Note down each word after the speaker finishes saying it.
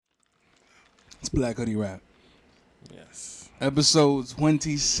Black Hoodie Rap. Yes. Episode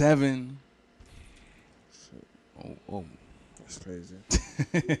 27. Oh. That's crazy.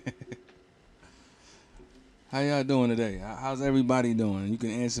 How y'all doing today? How's everybody doing? You can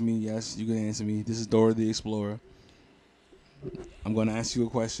answer me. Yes, you can answer me. This is Dora the Explorer. I'm going to ask you a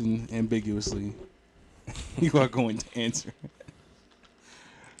question ambiguously. You are going to answer.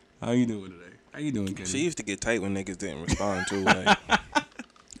 How you doing today? How you doing, Kenny? She used to get tight when niggas didn't respond to like,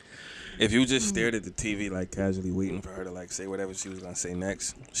 if you just stared at the TV like casually waiting for her to like say whatever she was gonna say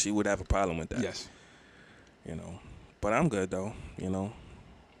next, she would have a problem with that. Yes. You know. But I'm good though, you know.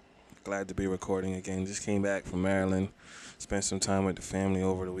 Glad to be recording again. Just came back from Maryland. Spent some time with the family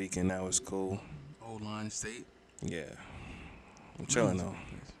over the weekend. That was cool. Old Line State. Yeah. I'm chilling though.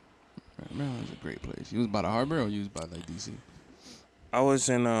 Maryland's a great place. You was by the harbor or you was by like DC? I was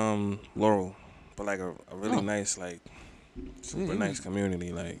in Laurel, but like a really nice, like super nice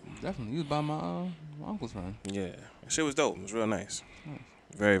community. Like Definitely. You was by my uncle's friend. yeah. Shit was dope. It was real nice. Nice.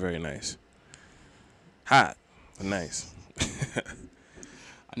 Very, very nice. Hot, but nice.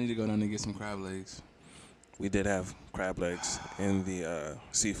 I need to go down there and get some crab legs. We did have crab legs in the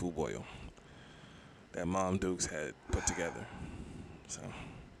seafood boil that Mom Dukes had put together. So,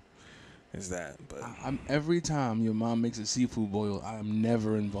 it's that. But Every time your mom makes a seafood boil, I am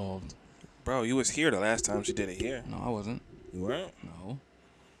never involved. bro, you was here the last time she did it here. No, I wasn't. You weren't? No.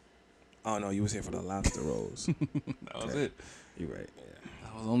 Oh, no, you was here for the lobster rolls. That was it. You right, yeah.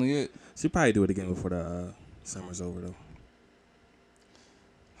 That was only it. She'll probably do it again before the summer's over, though.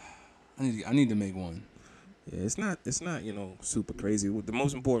 I need to make one. Yeah, it's not, you know, super crazy. The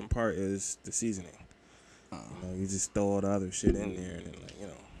most important part is the seasoning. You know, you just throw all the other shit in there and then, like, you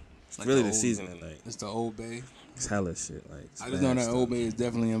know, it's Like really the the seasoning, like, It's the Old Bay. it's hella shit, like. I just know that Old Bay is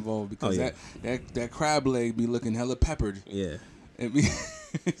definitely involved because Oh, yeah. that crab leg be looking hella peppered. Yeah, It be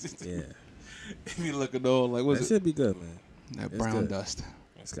yeah. it be looking all like what's That it? should be good, man. That it's brown good. dust.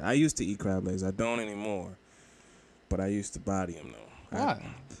 It's good. I used to eat crab legs. I don't anymore, but I used to body them though. Why?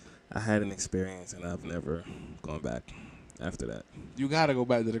 I had an experience and I've never gone back after that. You gotta go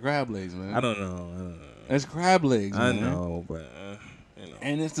back to the crab legs, man. I don't know. It's crab legs, I man. know, but you know.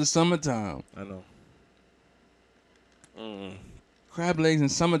 And it's the summertime. I know. Crab legs and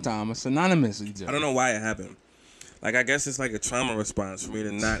summertime are synonymous with each other. I don't know why it happened. Like, I guess it's like a trauma response for me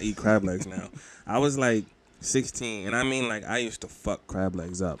to not eat crab legs now. I was like 16, and I mean, like, I used to fuck crab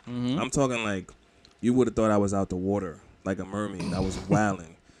legs up. Mm-hmm. I'm talking like you would have thought I was out the water like a mermaid. I was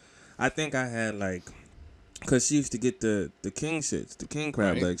wilding. I think I had like, because she used to get the king shits, the king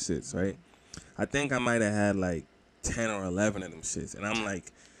crab Right. leg shits, right? I think I might have had like 10 or 11 of them shits. And I'm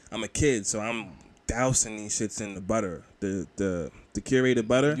like, I'm a kid, so I'm dousing these shits in the butter. The curated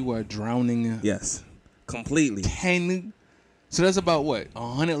butter. You are drowning. Yes. Completely. 10. So that's about what?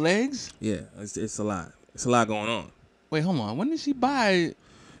 100 legs? Yeah, it's a lot. It's a lot going on. Wait, hold on. When did she buy?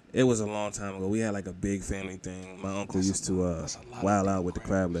 It was a long time ago. We had like a big family thing. My uncle used to that's a lot wild of out with the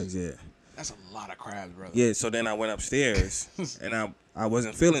crab legs, yeah. That's a lot of crabs, brother. Yeah, so then I went upstairs and I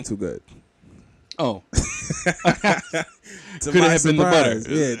wasn't feeling too good. Oh. To Could my have been the butter.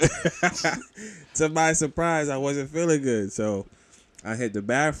 surprise, yeah. To my surprise, I wasn't feeling good. So I hit the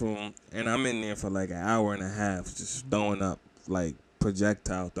bathroom and I'm in there for like an hour and a half just throwing up, like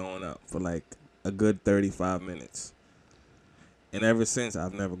projectile throwing up for like a good 35 minutes. And ever since,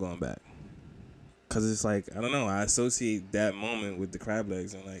 I've never gone back. Because it's like, I don't know, I associate that moment with the crab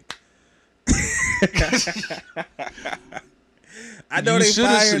legs and like... I know they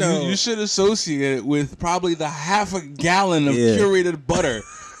fire though. You should associate it with probably the half a gallon of curated butter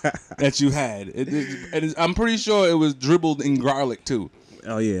that you had. I'm pretty sure it was dribbled in garlic too.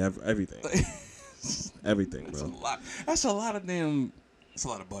 Oh yeah, everything. Everything, bro. That's a lot. That's a lot of damn. That's a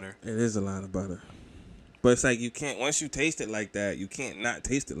lot of butter. It is a lot of butter. But it's like you can't, once you taste it like that, you can't not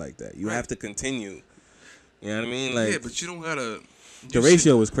taste it like that. You have to continue. You know what I mean? Like, Yeah, but you don't gotta. the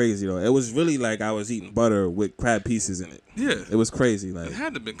ratio was crazy though. It was really like I was eating butter with crab pieces in it. Yeah. It was crazy. Like, It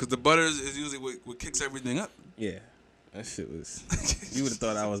had to be because the butter is usually what kicks everything up. yeah. That shit was, you would have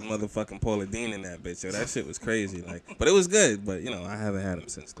thought I was motherfucking Paula Dean in that bitch. Yo, that shit was crazy. Like, but it was good. But, you know, I haven't had them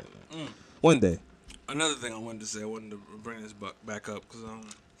since then. One day. Another thing I wanted to say, I wanted to bring this back up because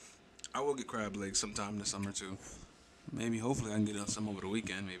I will get crab legs sometime this summer too. Maybe, hopefully, I can get some over the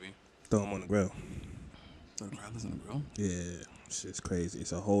weekend. Maybe. Throw them on the grill. Throw the crab legs on the grill. Yeah. Shit's crazy.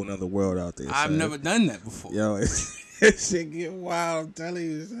 It's a whole nother world out there. I've son. never done that before. Yo, shit get wild. I'm telling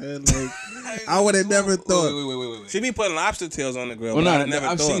you, son. Like, I would have never thought. Wait. She be putting lobster tails on the grill. Well, but no, I never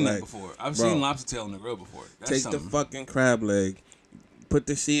I've thought, seen like, that before. I've bro, seen lobster tail on the grill before. That's take something. the fucking crab leg, put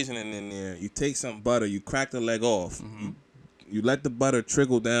the seasoning in there. You take some butter, you crack the leg off, You let the butter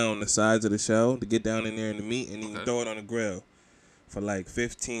trickle down the sides of the shell to get down in there in the meat, and then you Okay. throw it on the grill for like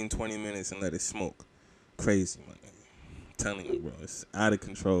 15, 20 minutes and let it smoke. Crazy, man. I'm telling you, bro. It's out of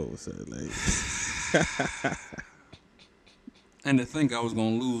control. So, like, And to think I was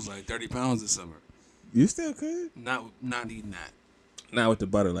gonna lose like 30 pounds this summer. you still could? Not eating that. Not with the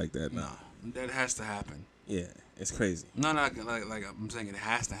butter like that, no. Nah, that has to happen. Yeah, it's crazy. No, like I'm saying, it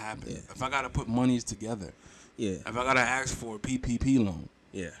has to happen. Yeah. If I gotta put monies together, Yeah, if I gotta ask for a PPP loan,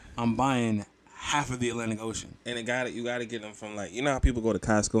 yeah. I'm buying half of the Atlantic Ocean. And you gotta get them from like, you know how people go to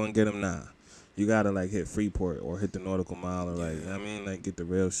Costco and get them? Nah. You gotta like hit Freeport or hit the Nautical Mile or like, I mean, like get the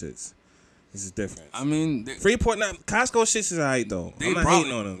real shits. This is different. I mean, Freeport, not Costco shits is alright though. They I'm not probably-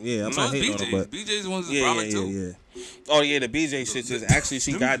 hating on them. Yeah, I'm so not is hating on them, but BJ's ones is yeah, probably yeah, too. yeah. Oh yeah, the BJ shits is actually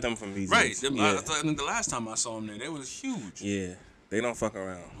she got them from BJ. Right. Yeah, I think the last time I saw them there, they was huge. yeah. They don't fuck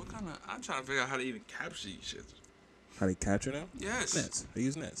around. What kind of? I'm trying to figure out how to even capture these shit. How they capture them? Yes. Nets. They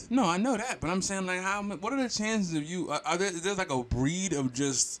use nets. No, I know that, but I'm saying like what are the chances of you? Is there like a breed of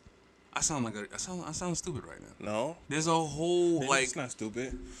just? I sound stupid right now. No. There's a whole like, it's not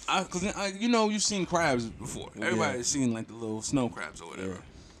stupid. cause you know you've seen crabs before. Everybody's seen like the little snow crabs or whatever. Yeah.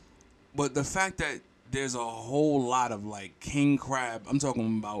 But the fact that there's a whole lot of like king crab, I'm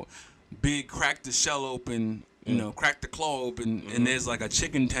talking about big, crack the shell open, you know, crack the claw open, and there's like a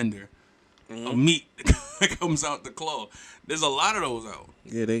chicken tender of meat that comes out the claw. There's a lot of those out.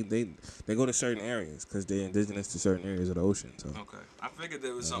 Yeah, they go to certain areas because they're indigenous to certain areas of the ocean. So Okay, I figured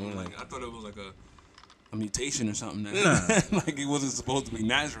there was something like I thought it was like a mutation or something. That, Nah. like it wasn't supposed to be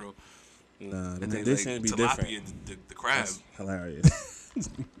natural. nah, the And they, conditions like, be tilapia, different. the crab. That's hilarious.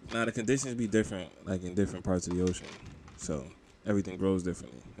 Nah, the conditions be different, like in different parts of the ocean. So everything grows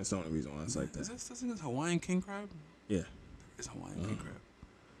differently. That's the only reason why it's like Is that. this Hawaiian king crab? Yeah, It's Hawaiian king crab.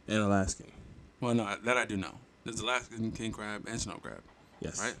 and Alaskan. Well, no, that I do know. There's Alaskan king crab and snow crab,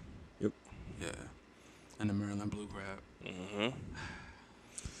 Yes. right? Yep. Yeah. And the Maryland blue crab.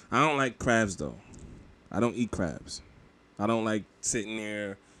 I don't like crabs though. I don't eat crabs. I don't like sitting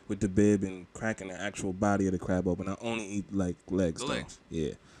there with the bib and cracking the actual body of the crab open. I only eat like legs. The though. legs?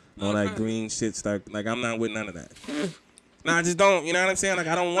 Yeah. No, All that crab. green shit start like I'm not with none of that. Nah, I just don't. You know what I'm saying? Like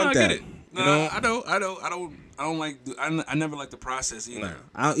I don't want I that. get it. You know? I don't like. I never like the process either. Nah.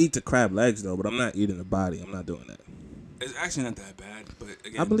 I'll eat the crab legs though, but I'm not eating the body. I'm not doing that. It's actually not that bad, but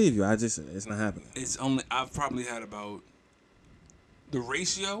again, I believe you. It's not happening. it's only. I've probably had about the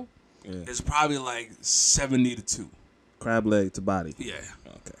ratio Yeah. is probably like 70-2. Crab leg to body. Yeah,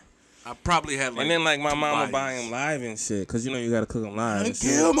 Okay. I probably had like. And then like my 2 mama bodies. buy them live and shit, cause you know you gotta cook them live. And shit.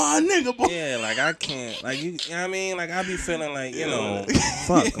 Kill my nigga, boy. Yeah, like I can't, like you know what I mean? Like I be feeling like, you know,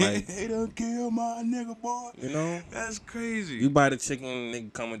 fuck, like, They done kill my nigga, boy. you know? That's crazy. You buy the chicken,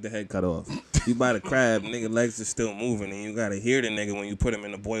 nigga come with the head cut off. You buy the crab, nigga legs are still moving, and you gotta hear the nigga when you put him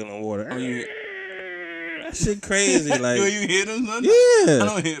in the boiling water. That shit crazy, Do like, you hear them, son? I yeah.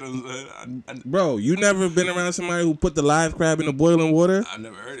 don't hear them, son. Bro, you never been around somebody who put the live crab in the boiling water? I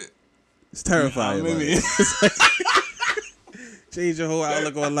never heard it. It's terrifying. Maybe. Like, change your whole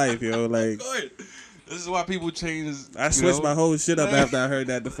outlook on life, yo. Like, Go ahead. This is why people change. I switched my whole shit up after I heard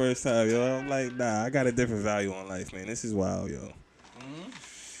that the first time, yo. I'm like, nah, I got a different value on life, man. This is wild, yo.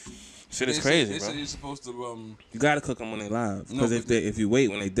 Shit is crazy, They bro. said you're supposed to You gotta cook them when they live, No, because but if you wait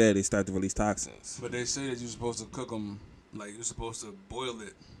when they dead, they start to release toxins. but they say that you're supposed to cook them like you're supposed to boil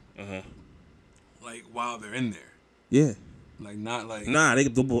it like while they're in there, Yeah. like not like. Nah,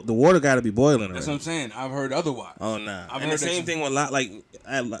 the water gotta be boiling. That's what I'm saying. I've heard otherwise. Oh nah. I've And heard the that same you- thing with like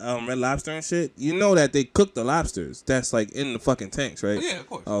at Red Lobster and shit. You know that they cook the lobsters. That's like in the fucking tanks, right? Yeah, of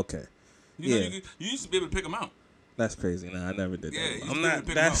course. Okay. You know, yeah. you used to be able to pick them out. That's crazy. Nah, I never did Yeah, that. you I'm still not. pick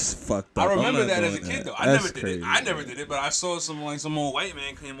 'em That's fucked up. I I'm remember not that as a doing kid that. though. I That's never did crazy, it. I never man. did it, but I saw some old white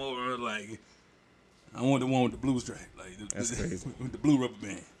man came over and was like, I want the one with the blue stripe, like That's crazy. with the blue rubber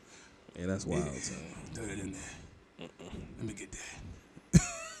band. Yeah, that's wild. So. Throw that in there. Let me get that.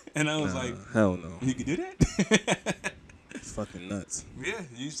 And I was like, Hell no. you can do that? It's fucking nuts. Yeah,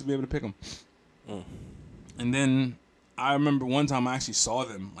 you used to be able to pick them. Mm. And then I remember one time I actually saw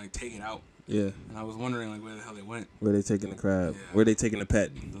them like take it out, Yeah. and I was wondering like where the hell they went. Where they taking the crab? Yeah. Where they taking the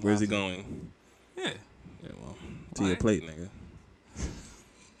pet? Where's he lobster. going? Yeah, Yeah, well, to your Right. plate, nigga.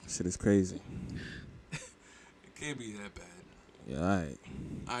 Shit is crazy. it can't be that bad. Yeah, all right.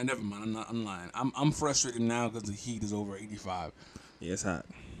 All right, never mind. I'm lying. I'm frustrated now because the heat is over 85. Yeah, it's hot.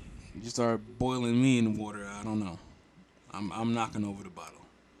 You start boiling me in the water. I don't know. I'm knocking over the bottle.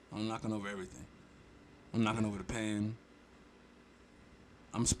 I'm knocking over everything. I'm knocking over the pan.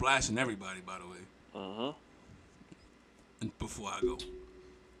 I'm splashing everybody, by the way. And before I go,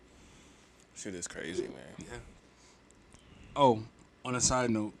 Shit is crazy, man. yeah. Oh, on a side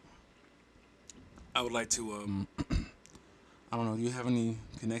note, I would like to I don't know. Do you have any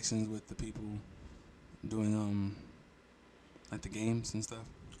connections with the people doing like the games and stuff?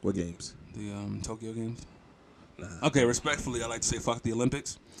 What games? The Tokyo games. Nah. Okay, respectfully, I like to say fuck the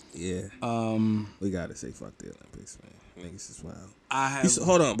Olympics. Yeah. Um, We gotta say fuck the Olympics, man. Niggas is wild. I have.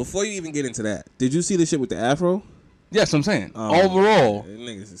 Hold on, before you even get into that, did you see the shit with the afro? Yes, I'm saying Oh, overall, man,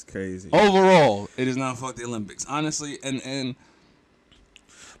 niggas is crazy. overall, it is not fuck the Olympics. Honestly, and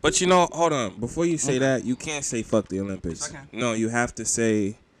But you know, hold on, before you say that, you can't say fuck the Olympics. Yes, I can. No, you have to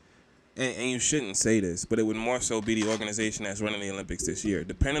say, and you shouldn't say this, but it would more so be the organization that's running the Olympics this year.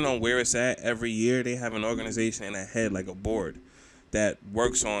 Depending on where it's at, every year they have an organization and a head, like a board, that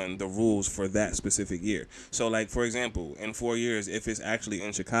works on the rules for that specific year. So, like, for example, in 4 years, if it's actually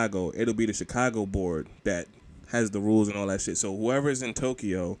in Chicago, it'll be the Chicago board that has the rules and all that shit. So whoever is in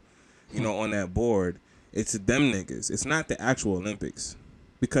Tokyo, you know, on that board, it's them niggas. It's not the actual Olympics.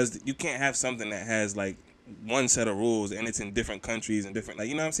 Because you can't have something that has, like, one set of rules and it's in different countries and different, like,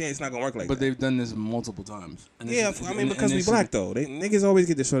 you know what I'm saying? It's not going to work like but that. they've done this multiple times. And this Yeah, is- I mean, and because we this black, is- though. Niggas always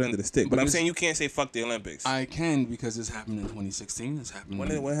get the short end of the stick. But I'm this- saying you can't say fuck the Olympics. I can because this happened in 2016. This happened. What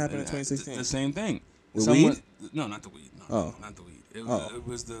happened in 2016? The same thing. With weed? No, not the weed. No, Oh. not the weed. It was, Oh. it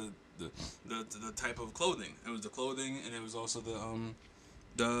was the type of clothing. It was the clothing, and it was also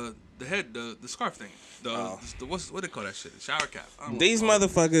the head, the scarf thing. The what they call that shit? The shower cap. I don't know These what they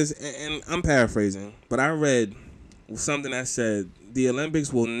call it. motherfuckers, and I'm paraphrasing, but I read something that said the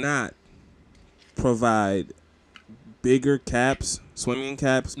Olympics will not provide bigger caps, swimming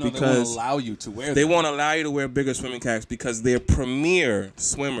caps, No, they won't because allow you to wear. they them. won't allow you to wear bigger swimming caps because their premier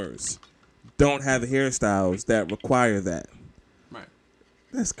swimmers don't have hairstyles that require that. Right.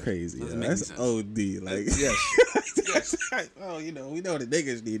 That's crazy. Doesn't Yo. make That's any sense. OD. Like, Yes. Yes. oh, you know, we know the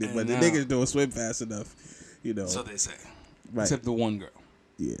niggas need it, And but the now- niggas don't swim fast enough. You know, So they say. right? Except the one girl.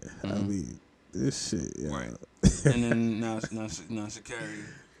 Yeah, I mean, this shit. Yeah. Right. And then now Sha'Carri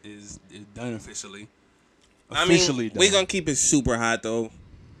is done officially. I mean, Officially we done. gonna keep it super hot though.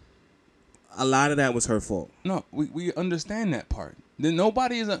 A lot of that was her fault. No, we understand that part. Then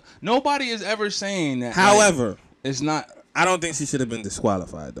nobody is ever saying that. However, like, it's not. I don't think she should have been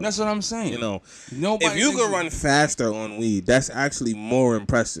disqualified though. That's what I'm saying. You know, nobody. if you thinks could run faster on weed, that's actually more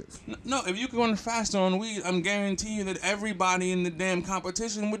impressive. no, if you could run faster on weed, I'm guarantee you that everybody in the damn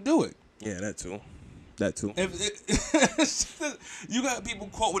competition would do it. Yeah, that too. That too. If you got people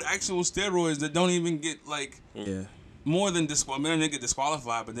caught with actual steroids that don't even get like Yeah. more than disqualified. They get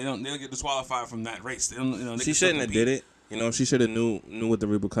disqualified, but they don't get disqualified from that race. They don't. They She can shouldn't still have did compete. it. You know, she should have knew what the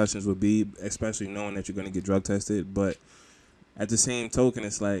repercussions would be, especially knowing that you're gonna get drug tested. But at the same token,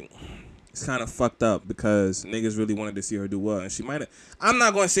 it's like it's kind of fucked up because niggas really wanted to see her do well, and she might have. I'm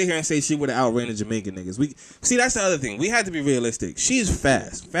not gonna sit here and say she would have outran the Jamaican niggas. We see that's the other thing. We had to be realistic. She's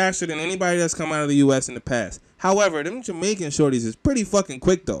faster than anybody that's come out of the U.S. in the past. However, them Jamaican shorties is pretty fucking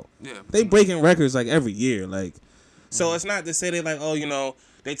quick though. Yeah. They breaking records like every year, like. So it's not to say they like, oh, you know,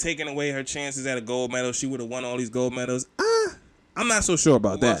 they taking away her chances at a gold medal. She would have won all these gold medals. I'm not so sure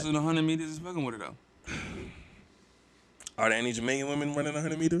about Who else that. in the 100 meters is fucking with her though? Are there any Jamaican women running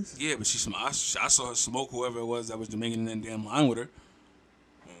 100 meters? Yeah, but I saw her smoke whoever it was that was Jamaican in that damn line with her.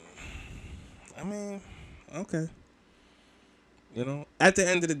 I mean, okay. You know, at the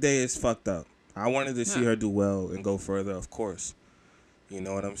end of the day, it's fucked up. I wanted to see Yeah. her do well and go further, of course. You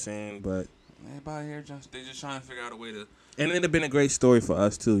know what I'm saying? But Everybody here they just trying to figure out a way to. and it'd have been a great story for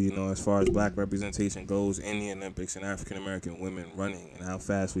us too, you know, as far as black representation goes in the Olympics and African American women running and how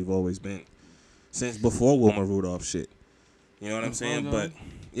fast we've always been since before Wilma Rudolph shit. You know what I'm saying? But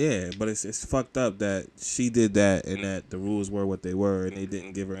yeah, but it's fucked up that she did that and that the rules were what they were and they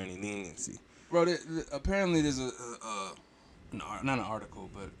didn't give her any leniency. Bro, apparently there's not an article,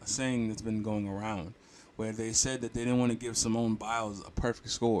 but a saying that's been going around where they said that they didn't want to give Simone Biles a perfect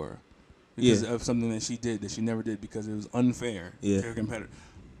score because of something that she did that she never did because it was unfair to her competitor.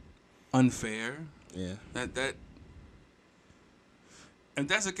 Unfair? Yeah. That. If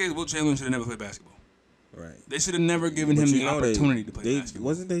that's the case, Will Chamberlain should have never played basketball. Right. They should have never given him the opportunity to play basketball.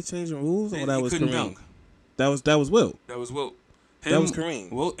 Wasn't they changing rules? Or that He was couldn't Kareem? dunk. That was Will. That was Wilt. That was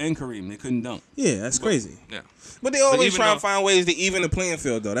Kareem. Wilt and Kareem. They couldn't dunk. Yeah, that's crazy. Yeah. But they always even try though- to find ways to even the playing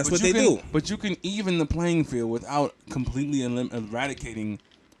field, though. That's But what you they can- do. But you can even the playing field without completely eradicating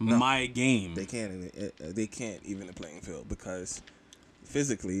my game. They can't. They can't even the playing field because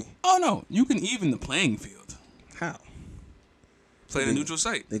physically, Oh no, you can even the playing field. how Play the neutral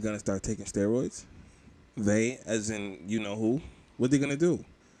site. they're gonna start taking steroids? They, as in you know who? What they gonna do?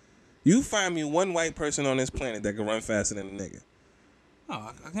 You find me one white person on this planet that can run faster than a nigga. No,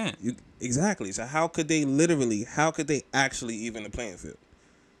 I can't. Exactly. So how could they actually even the playing field?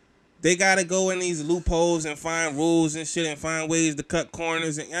 They gotta go in these loopholes and find rules and shit and find ways to cut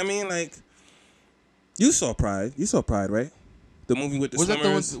corners. And I mean, like, you saw Pride. You saw Pride, right? The movie with the Was that the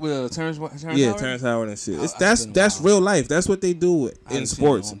one swimmers. with Terrence Yeah, Howard? Terrence Howard and shit. It's, I've been that's wild. real life. That's what they do I in haven't seen it in a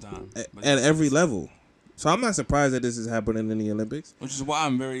sports long time, but at it's- every level. So I'm not surprised that this is happening in the Olympics. Which is why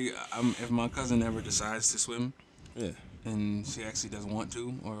if my cousin ever decides to swim Yeah. and she actually doesn't want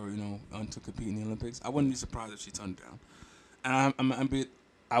to, or to compete in the Olympics, I wouldn't be surprised if she turned it down. And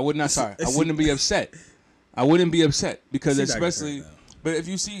I would not. Sorry, I wouldn't be upset. I wouldn't be upset because She's not gonna especially. turn it down. But if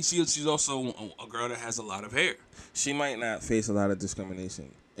you see, she's also a girl that has a lot of hair. She might not face a lot of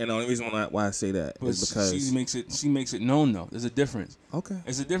discrimination, and the only reason why I say that But is because she makes it known though. There's a difference. okay,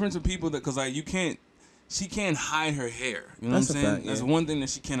 There's a difference with people that because like she can't hide her hair. You know That's what a I'm saying? fact, That's yeah. one thing that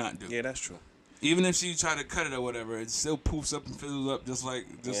she cannot do. yeah, that's true. Even if she try to cut it or whatever, it still poofs up and fizzles up just like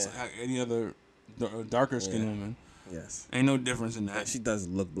any other darker skinned Yeah. woman. Yes, Ain't no difference in and that. she does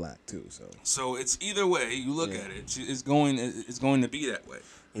look black too. So it's either way you look Yeah. at it. It's going to be that way.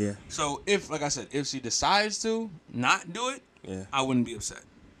 Yeah, So like I said, if she decides to not do it, yeah, I wouldn't be upset.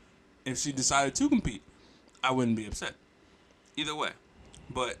 If she decided to compete, I wouldn't be upset. Either way,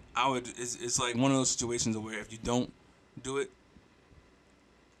 but I would. It's like one of those situations where if you don't do it,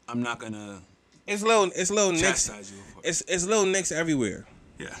 I'm not gonna it's little nicks. chastise you for it. It's little nicks everywhere.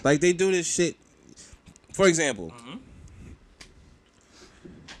 Yeah. Like they do this shit. For example,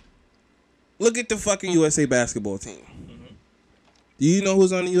 look at the fucking USA basketball team. Do you know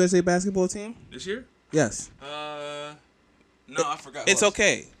who's on the USA basketball team? This year? Yes. No, I forgot. It's who else.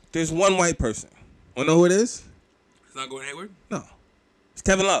 okay. There's one white person. Wanna know who it is? It's not Gordon Hayward. No. It's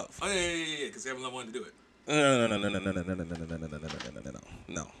Kevin Love. Oh yeah. Because Kevin Love wanted to do it.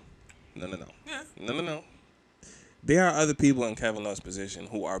 No. There are other people in Kevin Love's position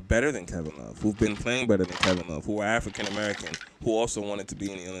who are better than Kevin Love, who've been playing better than Kevin Love, who are African American, who also wanted to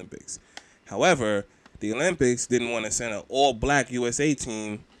be in the Olympics. However, the Olympics didn't want to send an all-black USA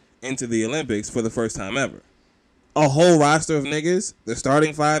team into the Olympics for the first time ever. A whole roster of niggas, the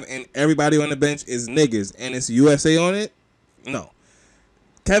starting five, and everybody on the bench is niggas, and it's USA on it? No.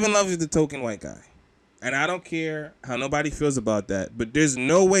 Kevin Love is the token white guy. And I don't care how nobody feels about that, but there's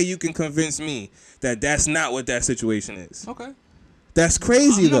no way you can convince me that that's not what that situation is. Okay. That's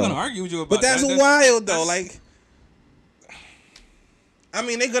crazy, I'm not though. gonna argue with you about But that's that. wild, though. that's- Like, I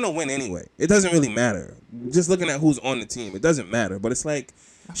mean, they're gonna win anyway. It doesn't really matter. Just looking at who's on the team, it doesn't matter. But it's like,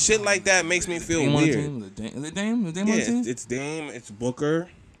 shit like that makes me feel Dame on the weird. team? Is it Dame? Is Dame Yeah, on the team? it's Dame. It's Booker.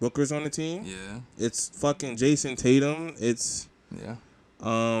 Booker's on the team. Yeah. It's fucking Jason Tatum. It's Yeah.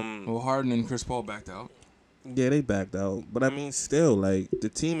 um. Well, Harden and Chris Paul backed out. Yeah, they backed out. But I mean, still, like, the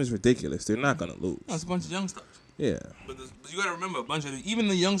team is ridiculous. They're not gonna lose. No, it's a bunch of young stars. Yeah. But you got to remember a bunch of even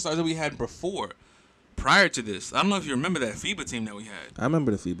the young stars that we had before, prior to this. I don't know if you remember that FIBA team that we had. I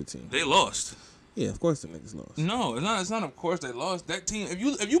remember the FIBA team. They lost. Yeah, of course the niggas lost. No, it's not. It's not. Of course they lost. That team.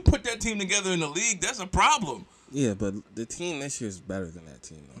 If you put that team together in the league, that's a problem. Yeah, but the team this year is better than that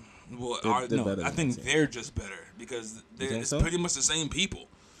team, though. Well, They're no, better I than think that team. they're just better because think it's so? pretty much the same people.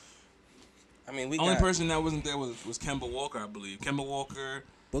 I mean, we Only got person that wasn't there was Kemba Walker, I believe. Kemba Walker.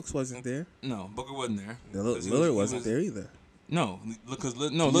 Books wasn't there. No, Booker wasn't there. Lillard wasn't there either. No, because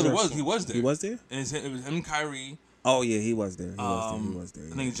Lillard was. He was there. He was there. And it was him, Kyrie. Oh yeah, he was there. He was there.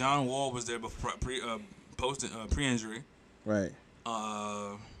 I think John Wall was there before pre-injury. Right.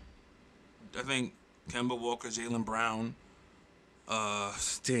 I think Kemba Walker, Jaylen Brown.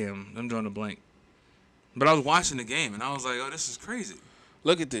 Damn, I'm drawing a blank. But I was watching the game and I was like, "Oh, this is crazy."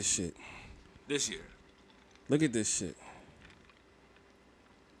 Look at this shit. This year, Look at this shit.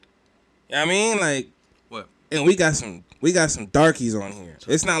 I mean, like, what? and we got some darkies on here.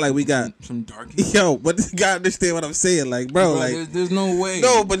 It's not like we got Some darkies. yo, but you gotta understand what I'm saying, like, bro, like, there's no way.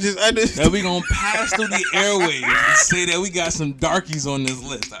 no, but just understand. That we gonna pass through the airwaves and say that we got some darkies on this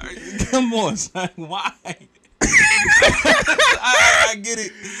list. All right? Come on, son. Why? I get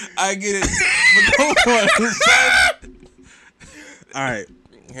it. But come on, son. All right,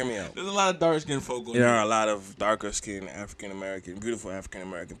 hear me out. There's a lot of dark skinned folk on There here. are a lot of darker skinned African American, beautiful African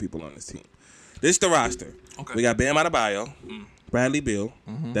American people on this team. This is the roster. Okay. We got Bam Adebayo, Bradley Beal,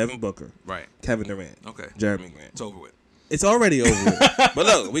 Devin Booker, Right. Kevin Durant, Okay. Jeremy Grant. It's over with. It's already over with. But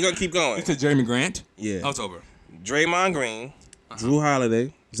look, we're going to keep going. You said Jeremy Grant? Yeah. Oh, it's over. Draymond Green, Drew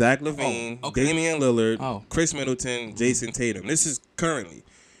Holiday, Zach LaVine, Oh, okay. Damian Lillard, Oh. Chris Middleton, Jason Tatum. This is currently.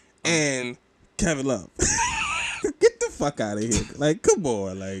 And Kevin Love. Get the fuck out of here. Like, come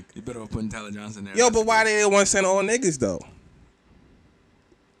on. Like, You better put Tyler Johnson there. yo, but why they didn't want to send all niggas, though?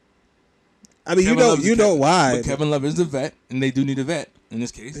 I mean, Kevin you Love's know Kevin- why. But Kevin Love is the vet, and they do need a vet. in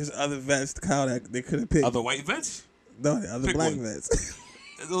this case. There's other vets, Kyle, that they could have picked. Other white vets? No, the other Pick black one. vets.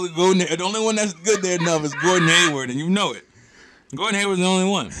 The only one that's good there enough is Gordon Hayward, and you know it. Gordon Hayward's the only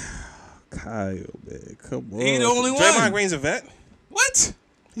one. Kyle, man, come on. He's the only one. Draymond Green's a vet. What?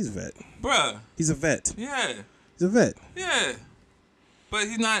 He's a vet. Bruh. He's a vet. Yeah. He's a vet. Yeah. But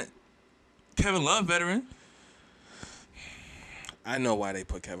he's not Kevin Love veteran. I know why they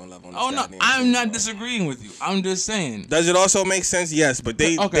put Kevin Love on. This Oh, no. goddamn I'm team, not bro. disagreeing with you. I'm just saying. Does it also make sense? Yes, but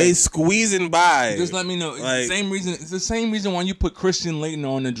they Okay. squeezing by. Just let me know. Like- It's the same reason why you put Christian Laettner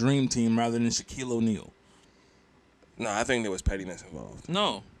on the Dream Team rather than Shaquille O'Neal. No, I think there was pettiness involved.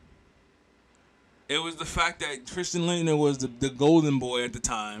 No. It was the fact that Christian Laettner was the golden boy at the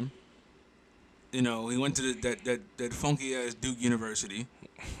time. You know, he went to that funky ass Duke University,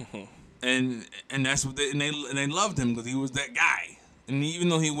 and that's what they loved him because he was that guy. And even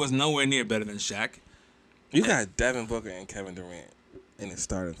though he was nowhere near better than Shaq, You got Devin Booker and Kevin Durant in the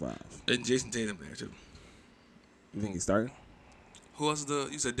starting five. and Jason Tatum there too. You think he's starting? Who else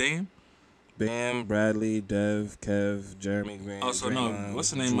is you said Dame? Bam, Bradley, Dev, Kev, Jeremy Grant. Oh, so no, Draymond,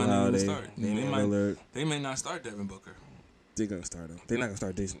 what's the name Drew might not even Holiday, start. Damian Lillard. They may not start Devin Booker. They're gonna start him. They're not gonna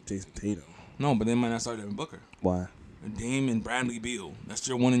start Jason Tatum. No, but they might not start Devin Booker. Why? Dame and Bradley Beal. That's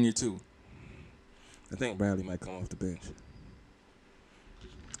your 1 and your 2. I think Bradley might come off the bench.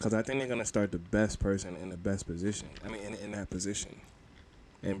 Because I think they're going to start the best person in the best position. I mean, in that position.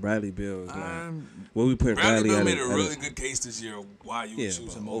 And Bradley Beal is not. Well, we put Bradley Bradley Beal at made a really good case this year why you would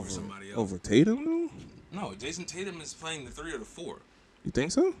choose him over somebody else. Over Tatum, though? No, Jason Tatum is playing the 3 or the 4. You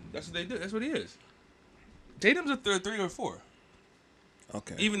think so? That's what they do. That's what he is. Tatum's a 3 or 4.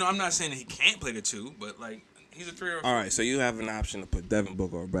 Okay. Even though I'm not saying that he can't play the 2, but like he's a 3 or 4. All right, so you have an option to put Devin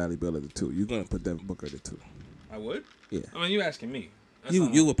Booker or Bradley Beal at the 2. You're going to put Devin Booker at the 2. I would? Yeah. I mean, you asking me. That's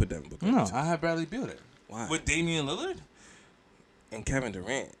You would put Devin Booker No, at the 2. I have Bradley Beal there. Why? With Damian Lillard? And Kevin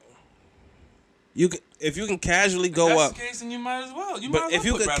Durant. If you can casually If go that's up. the case, then you might as well. But if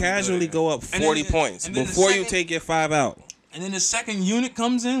you could casually go up 40 points and then before the you second- take your 5 out. And then the second unit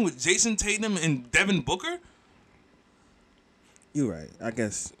comes in with Jason Tatum and Devin Booker? You're right. I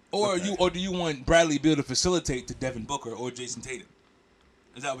guess. Or okay. do you want Bradley Beal to facilitate to Devin Booker or Jason Tatum?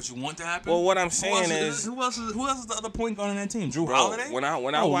 Is that what you want to happen? Well, what I'm saying who else is the other point guard on that team? Drew Bro, Holiday? when I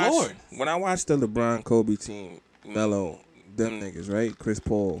Oh, watched Lord. when I watched the LeBron Kobe team, Melo, them niggas, right? Chris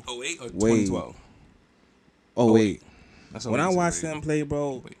Paul. 08 or Wade. 2012? Oh wait. That's When I watched them play,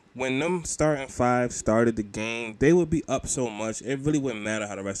 bro, when them starting 5 started the game, they would be up so much, it really wouldn't matter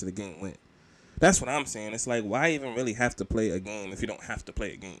how the rest of the game went. That's what I'm saying. It's like, why even really have to play a game if you don't have to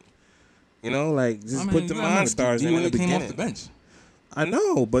play a game? You know, like, just put the Monstars in the came beginning. off the bench. I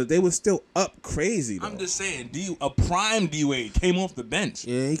know, but they were still up crazy, though. I'm just saying, a prime D-Wade came off the bench.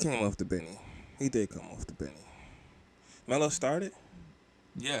 Yeah, he came off the Benny. He did come off the Benny. Melo started?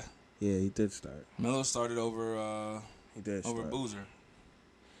 Yeah. Yeah, he did start. Melo started over He did start. Boozer.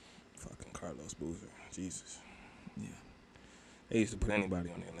 Fucking Carlos Boozer. Jesus. Yeah. They used to put anybody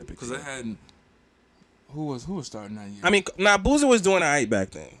on the Olympics. Because they had who was starting that year? I mean, Boozer was doing all right back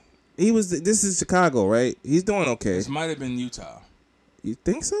then. This is Chicago, right? He's doing okay. This might have been Utah. You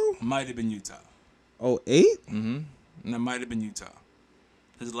think so? Might have been Utah. 08? Mm-hmm. And that might have been Utah.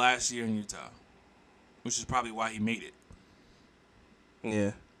 His last year in Utah. Which is probably why he made it.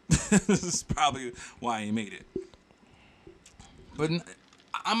 Yeah. This is probably why he made it. But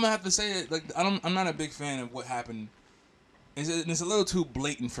I'm gonna have to say it. Like I'm not a big fan of what happened. It's a little too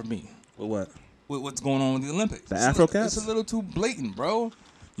blatant for me. With what? With what's going on with the Olympics? The Afro Cats? It's a little too blatant, bro.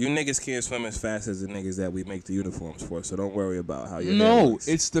 You niggas can't swim as fast as the niggas that we make the uniforms for, so don't worry about how your hair No, looks.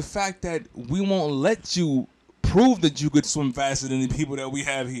 it's the fact that we won't let you prove that you could swim faster than the people that we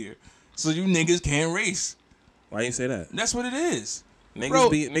have here. So you niggas can't race. Why you say that? That's what it is. Niggas Bro.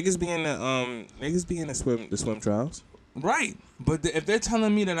 be in the swim trials. Right. But if they're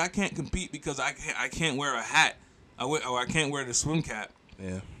telling me that I can't compete because I can't wear a hat, or I can't wear the swim cap,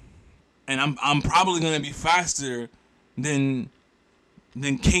 Yeah. and I'm probably gonna be faster than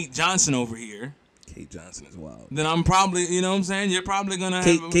Kate Johnson over here, Kate Johnson is wild. then I'm probably, you know what I'm saying? You're probably gonna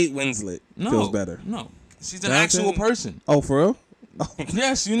Kate have Winslet feels better. No. She's an Johnson? actual person. Oh, for real? Oh,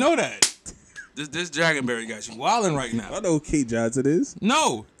 Yes, you know that. This Dragonberry got you wilding right now. I know who Kate Johnson is.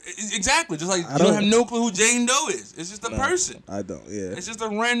 No, exactly. Just like I you don't don't- have no clue who Jane Doe is. It's just a No, person. I don't. Yeah, It's just a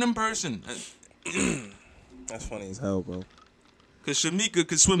random person. that's funny as hell, bro. Cause Shamika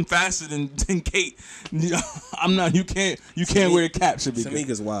could swim faster than Kate. I'm not. You can't wear a cap, Shamika.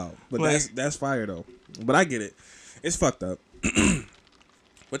 Shamika's wild, but Like- that's fire though. But I get it. It's fucked up.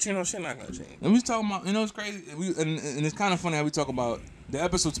 But you know, shit not gonna change. And we talking about, you know, it's crazy. And it's kind of funny how we talk about the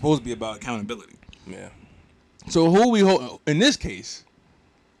episode's supposed to be about accountability. Yeah. So who we hold in this case?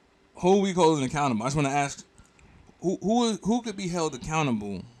 who are we holding accountable? I just want to ask, who could be held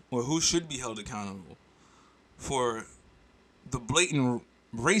accountable, or who should be held accountable for the blatant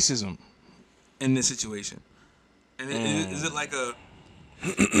racism in this situation? And is it like a?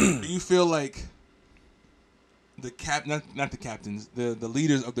 Do you feel like not the captains, the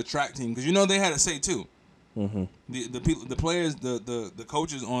leaders of the track team, because you know they had a say too. Mm-hmm. The people, the players, the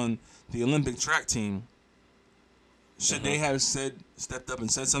coaches on the Olympic track team, should they have stepped up and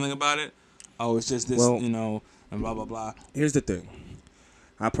said something about it? Oh, it's just this, and blah blah blah. Here's the thing.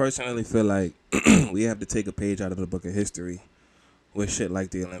 I personally feel like we have to take a page out of the book of history with shit like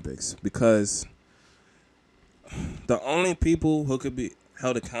the Olympics, because the only people who could be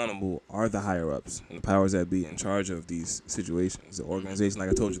held accountable are the higher-ups and the powers that be in charge of these situations. The organization, like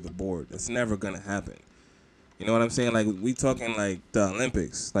I told you, the board. That's never going to happen. You know what I'm saying? Like, we talking like the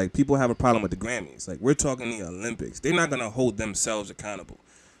Olympics. Like, people have a problem with the Grammys. Like, we're talking the Olympics. They're not going to hold themselves accountable.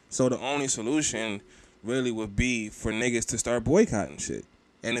 So the only solution really would be for niggas to start boycotting shit.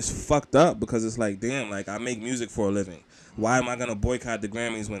 And it's fucked up because it's like, damn, like, I make music for a living. Why am I going to boycott the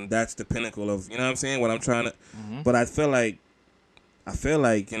Grammys when that's the pinnacle of, you know what I'm saying? What I'm trying to... Mm-hmm. But I feel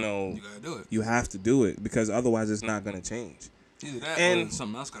like, you know, you gotta do it. You have to do it because otherwise it's not going to change. Either that or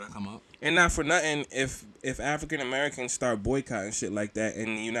something else gotta come up. And not for nothing, if African Americans start boycotting shit like that,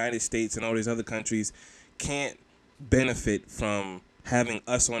 and the United States and all these other countries can't benefit from having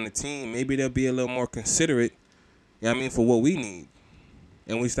us on the team, maybe they'll be a little more considerate, you know what I mean, for what we need.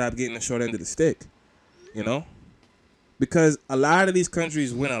 And we stop getting the short end of the stick, you know? Because a lot of these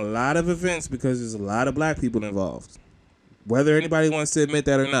countries win a lot of events because there's a lot of black people involved. Whether anybody wants to admit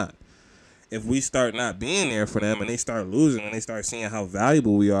that or not. If we start not being there for them and they start losing and they start seeing how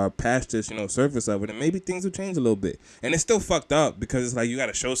valuable we are past just, surface of it, and maybe things will change a little bit. And it's still fucked up because it's like you got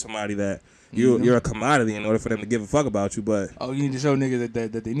to show somebody that you're a commodity in order for them to give a fuck about you. But you need to show niggas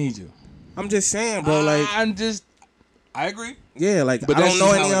that they need you. I'm just saying, bro. I agree. Yeah, like, but I don't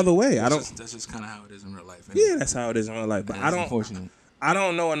know any other way. That's just kind of how it is in real life. Anyway. Yeah, that's how it is in real life. But unfortunate. I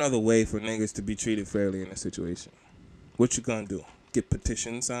don't know another way for niggas to be treated fairly in this situation. What you gonna do? Get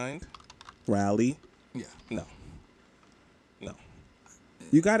petitions signed? Rally? Yeah. No.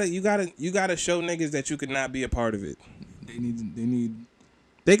 You gotta show niggas that you could not be a part of it.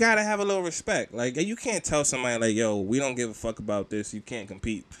 They gotta have a little respect. Like, you can't tell somebody like, yo, we don't give a fuck about this. You can't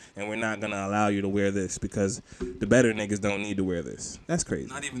compete, and we're not gonna allow you to wear this because the better niggas don't need to wear this. That's crazy.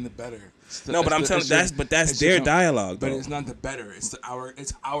 Not even the better. But I'm telling you, that's their dialogue. But though. It's not the better. It's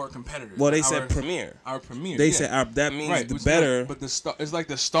our competitors. Well, they said premier. Our premier. They said that means right, the better. But it's like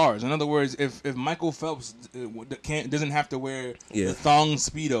the stars. In other words, if Michael Phelps doesn't have to wear the thong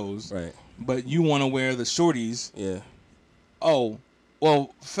speedos, right? But you want to wear the shorties, yeah. Oh.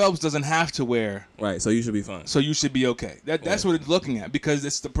 Well, Phelps doesn't have to wear. Right, so you should be fine. So you should be okay. That's what it's looking at because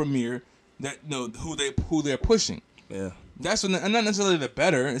it's the premier that who they're pushing. Yeah. That's and not necessarily the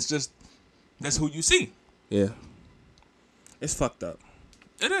better. It's just that's who you see. Yeah. It's fucked up.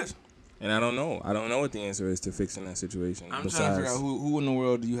 It is. And I don't know. I don't know what the answer is to fixing that situation. I'm trying to figure out who in the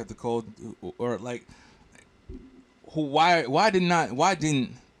world do you have to call, or like, who? Why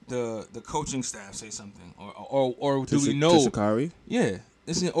didn't the coaching staff say something, or do we know? Sha'Carri? Yeah,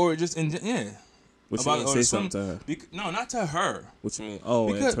 or just yeah. What you mean, say something to her? No, not to her. What you mean?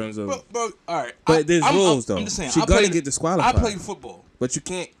 Oh, in terms of. Bro, all right. But there's rules though. I'm just saying. She's gonna get disqualified. I played football. But you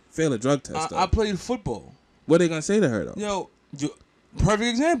can't fail a drug test. Though. I played football. What are they gonna say to her though? Yo, perfect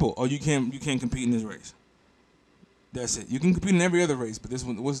example. Oh, you can't compete in this race. That's it. You can compete in every other race, but this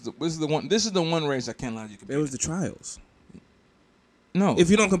is the one race I can't allow you to compete. It was the trials. No. If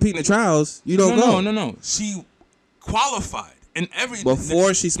you don't compete in the trials, you don't go. No. She qualified in every.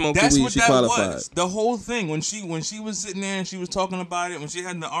 Before she smoked the weed, she qualified. Was. The whole thing when she was sitting there and she was talking about it, when she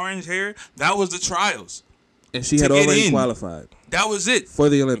had the orange hair, that was the trials. And she had already qualified. That was it for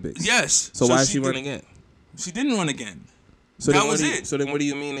the Olympics. Yes. So why is she run again? She didn't run again. So that was it. So then, what do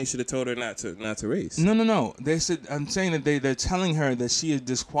you mean they should have told her not to race? No. They said I'm saying that they're telling her that she is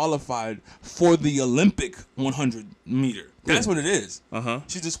disqualified for the Olympic 100 meter. That's what it is.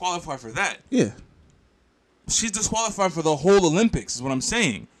 She's disqualified for that. Yeah. She's disqualified for the whole Olympics. Is what I'm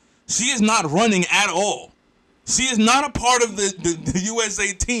saying. She is not running at all. She is not a part of the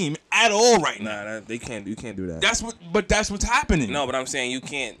USA team at all right now. Nah, they can't. You can't do that. That's what's happening. No, but I'm saying you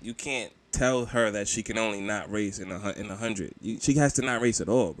can't tell her that she can only not race in the 100. She has to not race at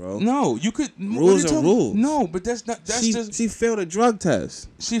all, bro. No, you could. Rules are rules. No, but that's not. She failed a drug test.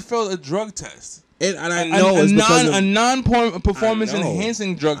 She failed a drug test. And I know it's because of a non-performance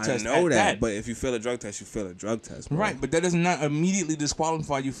enhancing drug test. I know that, but if you fail a drug test, you fail a drug test, bro. Right, but that does not immediately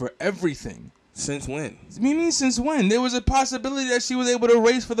disqualify you for everything. Since when? What do you mean since when? There was a possibility that she was able to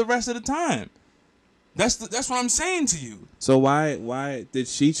race for the rest of the time. That's what I'm saying to you. So why did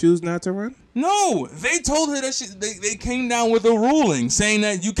she choose not to run? No, they told her that they came down with a ruling saying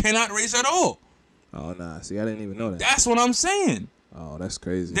that you cannot race at all. Oh nah, see, I didn't even know that. That's what I'm saying. Oh, that's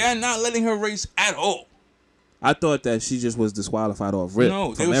crazy. They're not letting her race at all. I thought that she just was disqualified off rip.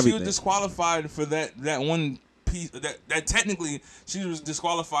 No, from she was everything. disqualified for that one piece. That technically she was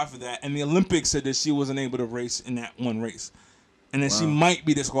disqualified for that, and the Olympics said that she wasn't able to race in that one race, and then she might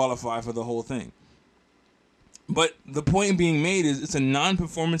be disqualified for the whole thing. But the point being made is it's a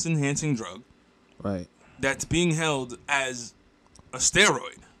non-performance enhancing drug, Right. that's being held as a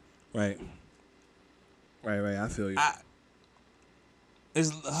steroid. Right. I feel you.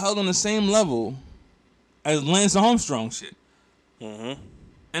 It's held on the same level as Lance Armstrong shit. Mm-hmm.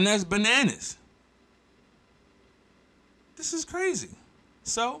 And that's bananas. This is crazy.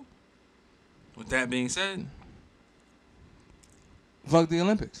 So, with that being said, fuck the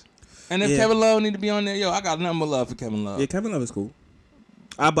Olympics. And if Kevin Love need to be on there, I got nothing but love for Kevin Love. Yeah, Kevin Love is cool.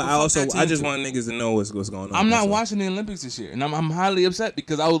 But I just want niggas to know what's going on. I'm not watching the Olympics this year, and I'm highly upset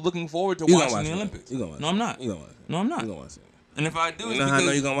because I was looking forward to watching the Olympics. No, I'm not. You gonna watch it. No, I'm not. You gonna watch it. And if I do, you know how I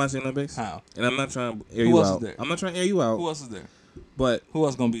know you gonna watch the Olympics? How? And I'm not trying to air Who you else out. is there? I'm not trying to air you out. Who else is there? But who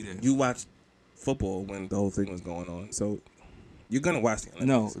else gonna be there? You watched football when the whole thing was going on, so you're gonna watch the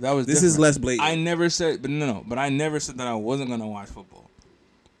Olympics. No, that was. This different. is less blatant. I never said, but I never said that I wasn't gonna watch football.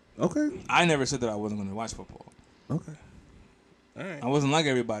 Okay. I never said that I wasn't gonna watch football. Okay. All right. I wasn't like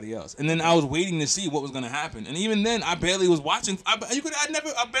everybody else, and then I was waiting to see what was gonna happen, and even then, I barely was watching. I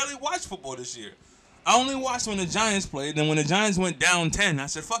barely watched football this year. I only watched when the Giants played. Then when the Giants went down 10, I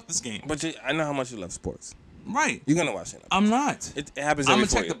said, "Fuck this game." But I know how much you love sports. Right. You're gonna watch it. I'm not. It happens. I'm every gonna 4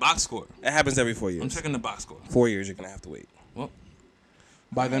 check years. the box score. It happens every 4 years. I'm checking the box score. 4 years, you're gonna have to wait. Well,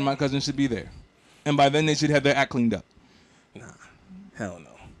 by then my cousin should be there, and by then they should have their act cleaned up. Nah, hell no.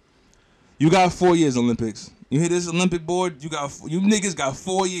 You got 4 years, Olympics. You hear this Olympic board? You niggas got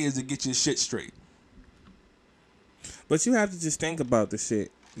 4 years to get your shit straight. But you have to just think about the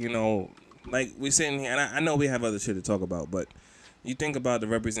shit. You know, like we're sitting here, and I know we have other shit to talk about, but you think about the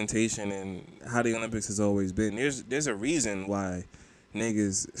representation and how the Olympics has always been. There's a reason why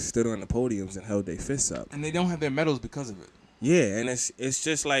niggas stood on the podiums and held their fists up, and they don't have their medals because of it. Yeah, and it's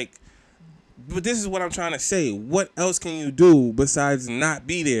just like, but this is what I'm trying to say. What else can you do besides not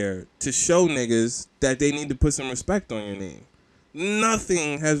be there to show niggas that they need to put some respect on your name?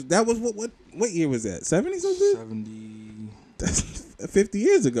 Nothing has. That was what year was that? 70 something? 70. That's 50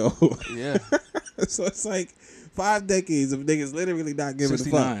 years ago. Yeah. So it's like 5 decades of niggas literally not giving a fuck.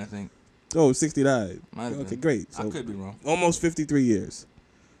 69, I think. Oh, 69. Might have Okay, been. great. So I could be wrong. Almost 53 years.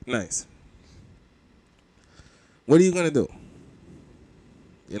 Nice. What are you gonna do?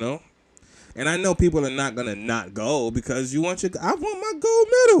 You know? And I know people are not gonna not go because you want I want my gold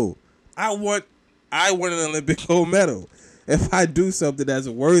medal. I want an Olympic gold medal. If I do something that's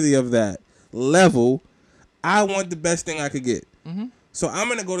worthy of that level, I want the best thing I could get. Mm-hmm. So I'm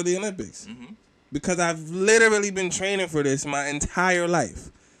gonna go to the Olympics. Mm-hmm. Because I've literally been training for this my entire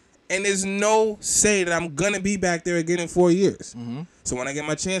life. And there's no say that I'm gonna be back there again in 4 years. Mm-hmm. So when I get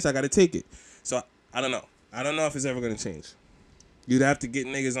my chance, I gotta take it. So I don't know. I don't know if it's ever gonna change. You'd have to get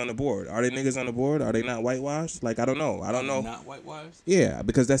niggas on the board. Are they niggas on the board? Are they not whitewashed? Like, I don't know. I don't know. Not whitewashed? Yeah,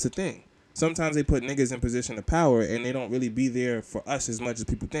 because that's the thing. Sometimes they put niggas in position of power and they don't really be there for us as much as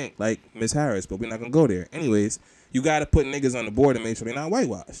people think. Like Miss Harris, but we're not gonna go there. Anyways, you gotta put niggas on the board and make sure they're not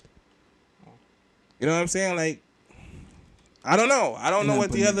whitewashed. You know what I'm saying? Like, I don't know. I don't know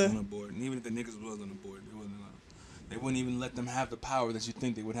what the other. On the board. And even if the niggas was on the board, they wouldn't even let them have the power that you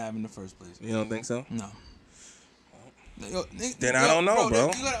think they would have in the first place. You don't think so? No. Then I don't know,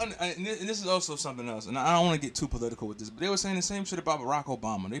 bro. And this is also something else, and I don't want to get too political with this, but they were saying the same shit about Barack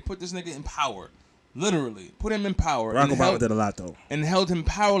Obama. They put this nigga in power, literally put him in power. Barack Obama did a lot though, and held him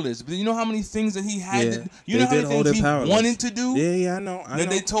powerless. But you know how many things that he had? Yeah, You know how many things he wanted to do? Yeah, I know. That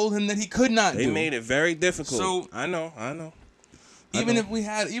they told him that he could not do. They made it very difficult. So I know. Even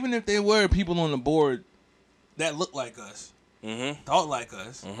if there were people on the board that looked like us, thought like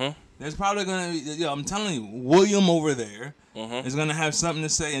us. There's probably gonna be, I'm telling you, William over there is gonna have something to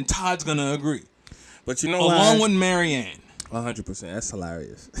say, and Todd's gonna agree. But you know, along with Marianne, 100%. That's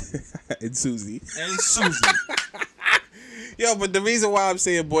hilarious. And Susie. Yo, but the reason why I'm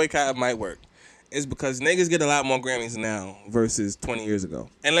saying boycott might work is because niggas get a lot more Grammys now versus 20 years ago.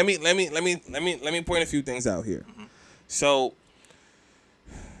 And let me point a few things out here. So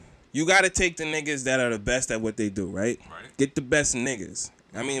you got to take the niggas that are the best at what they do, right? Get the best niggas.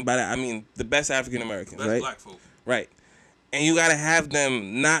 I mean, by that, I mean the best African Americans, right? Black folk. Right. And you gotta have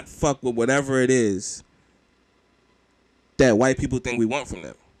them not fuck with whatever it is that white people think we want from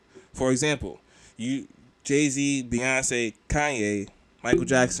them. For example, Jay-Z, Beyonce, Kanye, Michael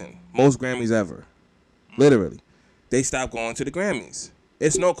Jackson, most Grammys ever. Literally. They stopped going to the Grammys.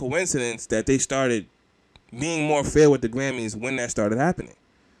 It's no coincidence that they started being more fair with the Grammys when that started happening.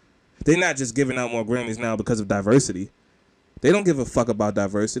 They're not just giving out more Grammys now because of diversity. They don't give a fuck about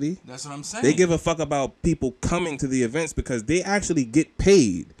diversity. That's what I'm saying. They give a fuck about people coming to the events because they actually get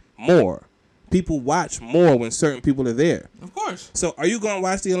paid more. People watch more when certain people are there. Of course. So are you going to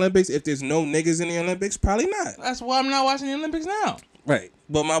watch the Olympics if there's no niggas in the Olympics? Probably not. That's why I'm not watching the Olympics now. Right.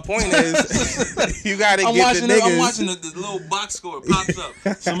 But my point is, you got to get the niggas. I'm watching the little box score pops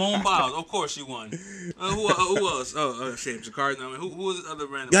up. Simone Biles, of course she won. Who else? Oh, shit, Jakarta. I mean, who was the other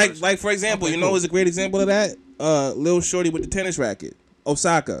random person? Like for example, Okay, you know what's a great example of that? Lil Shorty with the tennis racket.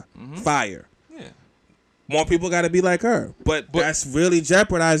 Osaka. Fire. Yeah. More people got to be like her. But that's really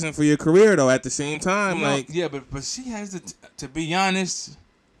jeopardizing for your career, though, at the same time. Yeah, but she has to be honest,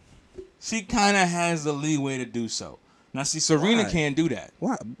 she kind of has the leeway to do so. Now, see, Serena can't do that.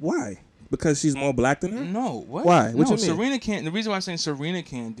 Why? Because she's more black than her? No. What? Why? What no, you mean? Serena can't. The reason why I'm saying Serena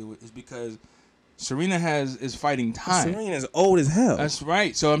can't do it is because Serena is fighting time. Serena's old as hell. That's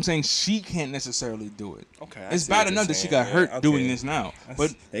right. So I'm saying she can't necessarily do it. Okay. It's bad enough that she got hurt doing this now.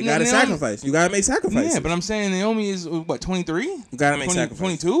 But they got to sacrifice. You got to make sacrifices. Yeah, but I'm saying Naomi is, what, 23? You got to make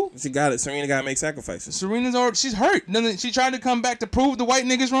sacrifices. 22? She got it. Serena got to make sacrifices. Serena's already, she's hurt. She tried to come back to prove the white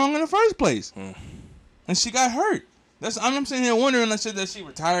niggas wrong in the first place. And she got hurt. I'm sitting here wondering, I said that she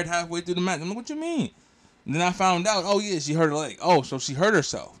retired halfway through the match. I'm like, what you mean? And then I found out, oh yeah, she hurt her leg. Oh, so she hurt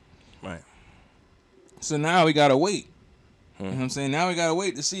herself. Right. So now we gotta wait. You know what I'm saying? Now we gotta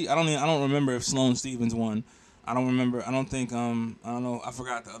wait to see. I don't remember if Sloane Stephens won. I don't remember. I don't think. I don't know. I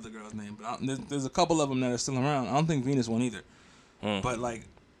forgot the other girl's name. But there's a couple of them that are still around. I don't think Venus won either. But like,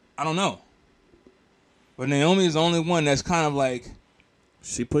 I don't know. But Naomi is the only one that's kind of like.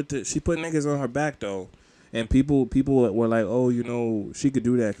 She put niggas on her back though. And people were like, oh, you know, she could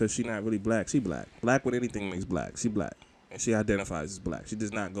do that because she's not really black. She black. Black with anything makes black. She black. And she identifies as black. She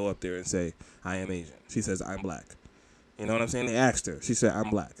does not go up there and say, I am Asian. She says, I'm black. You know what I'm saying? They asked her. She said, I'm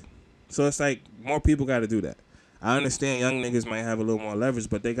black. So it's like, more people got to do that. I understand young niggas might have a little more leverage,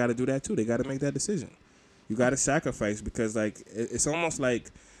 but they got to do that too. They got to make that decision. You got to sacrifice because, like, it's almost like,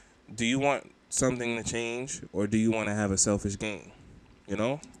 do you want something to change or do you want to have a selfish gain? You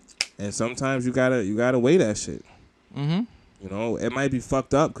know? And sometimes you gotta weigh that shit. You know, it might be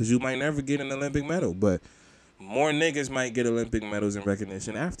fucked up because you might never get an Olympic medal, but more niggas might get Olympic medals and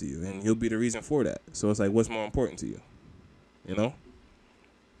recognition after you, and you'll be the reason for that. So it's like, what's more important to you? You know?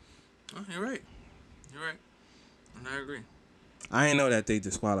 Oh, you're right. You're right. And I agree. I ain't know that they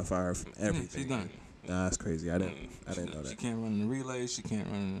disqualify her from everything. She's done. Nah, that's crazy. I didn't know that. She can't run the relays. She can't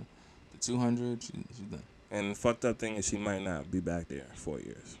run the 200. She's done. And the fucked up thing is she might not be back there in 4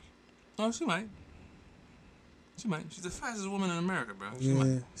 years. Oh, she might. She might. She's the fastest woman in America, bro.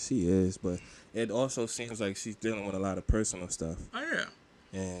 She is, but it also seems like she's dealing with a lot of personal stuff. Oh, yeah.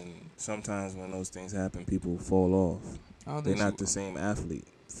 And sometimes when those things happen, people fall off. They're not the same athlete.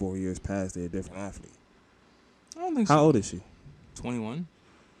 4 years past, they're a different athlete. I don't think so. How old is she? 21.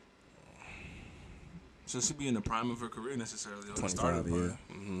 So she'd be in the prime of her career necessarily. 25,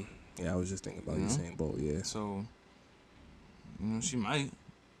 yeah. Yeah, I was just thinking about the same boat, yeah. So, she might.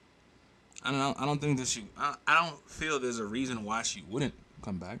 I don't think that I don't feel there's a reason why she wouldn't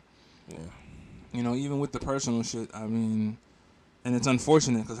come back. Yeah. You know, even with the personal shit, I mean, and it's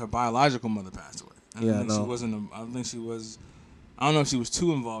unfortunate because her biological mother passed away. I don't think she was. I don't know if she was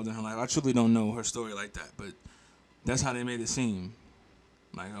too involved in her life. I truly don't know her story like that, but that's how they made it seem.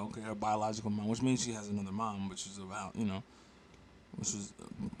 Like, okay, her biological mom, which means she has another mom, which is about, which was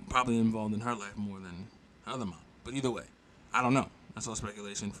probably involved in her life more than her other mom. But either way, I don't know. That's all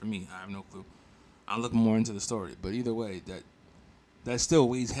speculation for me. I have no clue. I'll look more into the story. But either way, that still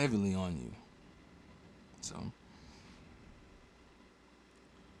weighs heavily on you. So,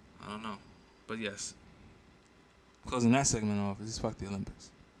 I don't know. But yes. Closing that segment off is fuck the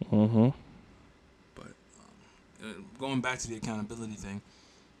Olympics. But going back to the accountability thing,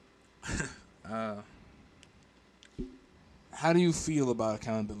 how do you feel about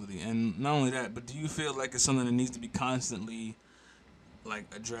accountability? And not only that, but do you feel like it's something that needs to be constantly like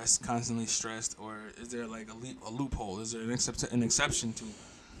addressed, constantly stressed, or is there like a loophole? Is there an exception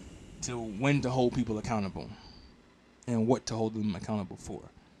to when to hold people accountable and what to hold them accountable for?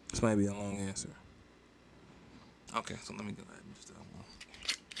 This might be a long answer. Okay, so let me go ahead and just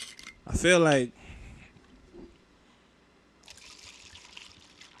I feel like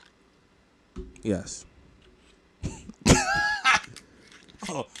yes.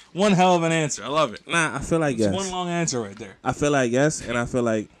 One hell of an answer. I love it. Nah, I feel like It's yes. one long answer right there. I feel like yes, and I feel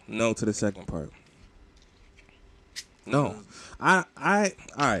like no to the second part. No, all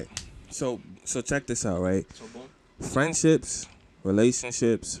right. So check this out, right? So boom. Friendships,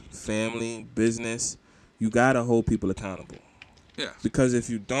 relationships, family, business, you gotta hold people accountable. Yeah. Because if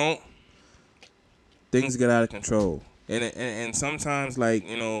you don't, things get out of control. And sometimes, like,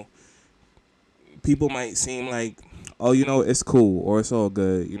 you know, people might seem like, oh, you know, it's cool or it's all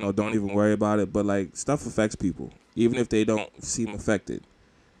good. You know, don't even worry about it. But, like, stuff affects people, even if they don't seem affected.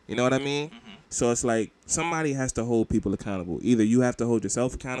 You know what I mean? Mm-hmm. So it's like somebody has to hold people accountable. Either you have to hold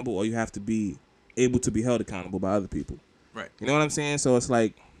yourself accountable or you have to be able to be held accountable by other people. Right. You know what I'm saying? So it's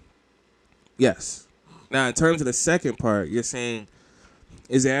like, yes. Now, in terms of the second part, you're saying,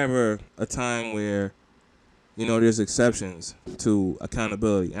 is there ever a time where, you know, there's exceptions to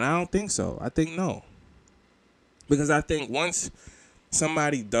accountability? And I don't think so. I think no. Because I think once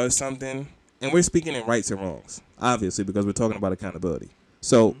somebody does something, and we're speaking in rights and wrongs, obviously, because we're talking about accountability.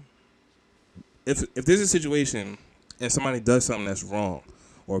 So if there's a situation and somebody does something that's wrong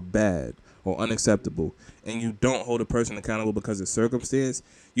or bad or unacceptable, and you don't hold a person accountable because of circumstance,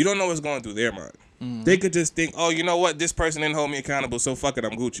 you don't know what's going through their mind. They could just think, oh, you know what? This person didn't hold me accountable, so fuck it,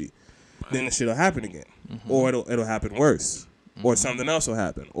 I'm Gucci. Then the shit will happen again. Or it'll happen worse. Or something else will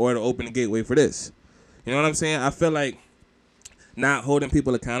happen. Or it'll open the gateway for this. You know what I'm saying? I feel like not holding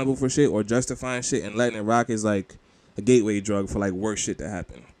people accountable for shit or justifying shit and letting it rock is like a gateway drug for like worse shit to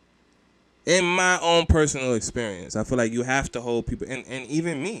happen. In my own personal experience, I feel like you have to hold people, and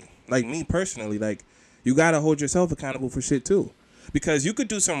even me, like me personally, like you gotta hold yourself accountable for shit too. Because you could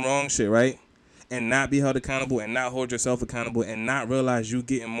do some wrong shit, right? And not be held accountable and not hold yourself accountable and not realize you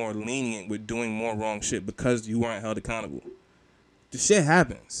getting more lenient with doing more wrong shit because you weren't held accountable. The shit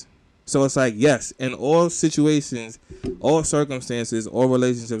happens. So it's like, yes, in all situations, all circumstances, all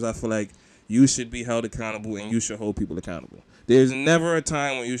relationships, I feel like you should be held accountable and you should hold people accountable. There's never a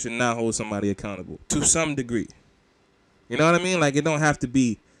time when you should not hold somebody accountable to some degree. You know what I mean? Like, it don't have to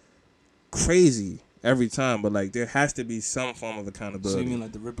be crazy every time, but like there has to be some form of accountability. So you mean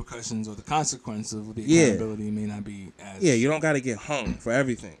like the repercussions or the consequence of the Yeah. accountability may not be as... Yeah, you don't got to get hung for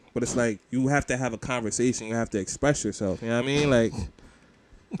everything. But it's like you have to have a conversation. You have to express yourself. You know what I mean? Like,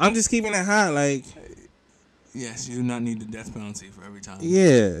 I'm just keeping it hot. Like, Yes, you do not need the death penalty for every time.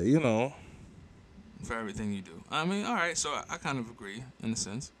 yeah, you know. For everything you do. I mean, all right, so I kind of agree in a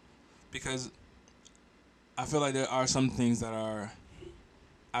sense. Because I feel like there are some things that are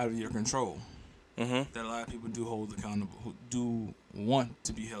out of your control. Mm-hmm. That a lot of people do hold accountable, who do want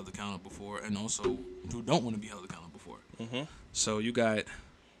to be held accountable for, and also who don't want to be held accountable for. Mm-hmm. So you got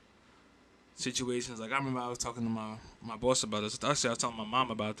situations like I remember I was talking to my boss about this. Actually, I was telling my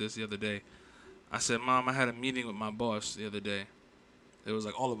mom about this the other day. I said, Mom, I had a meeting with my boss the other day. It was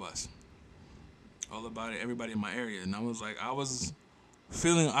like all of us, all about it, everybody in my area, and I was like, I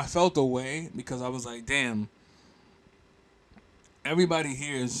felt a way because I was like, damn. Everybody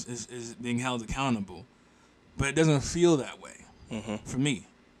here is being held accountable, but it doesn't feel that way for me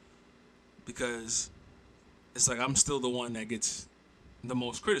because it's like I'm still the one that gets the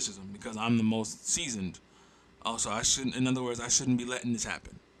most criticism because I'm the most seasoned. Also, in other words, I shouldn't be letting this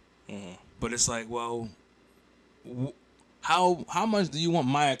happen. But it's like, well, how much do you want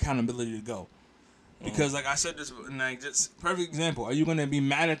my accountability to go? Because like I said this, and like just perfect example, are you gonna be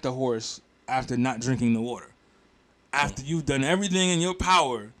mad at the horse after not drinking the water? After you've done everything in your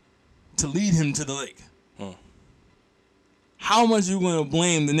power to lead him to the lake. How much you gonna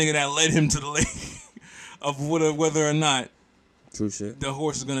blame the nigga that led him to the lake of whether or not True shit. the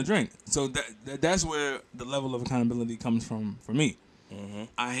horse is gonna drink? So that's where the level of accountability comes from for me.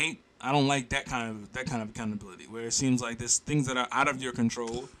 I don't like that kind of accountability where it seems like there's things that are out of your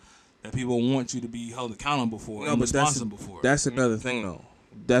control that people want you to be held accountable for and responsible for. That's another thing though.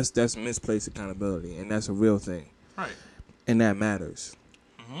 That's misplaced accountability, and that's a real thing. Right. And that matters.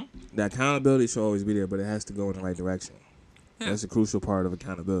 The accountability should always be there, but it has to go in the right direction. Yeah. That's a crucial part of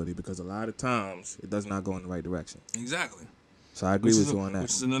accountability because a lot of times it does not go in the right direction. Exactly. So I agree with you on that.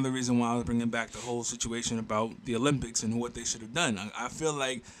 Which is another reason why I was bringing back the whole situation about the Olympics and what they should have done. I feel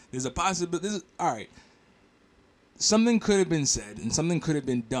like there's a possibility. All right. Something could have been said and something could have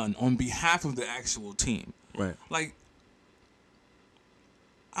been done on behalf of the actual team. Right. Like,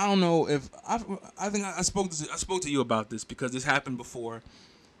 I don't know if I think I spoke to you about this because this happened before,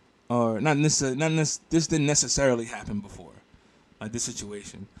 or not necessarily. This didn't necessarily happen before, like this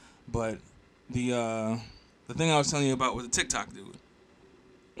situation, but the thing I was telling you about with the TikTok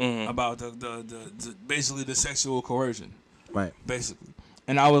dude, about the basically the sexual coercion, right? Basically,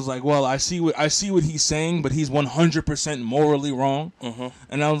 And I was like, well, I see what he's saying, but he's 100% morally wrong.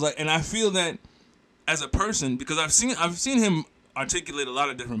 And I was like, and I feel that as a person, because I've seen him articulate a lot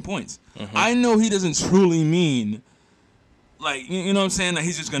of different points. I know he doesn't truly mean, like, you know what I'm saying, that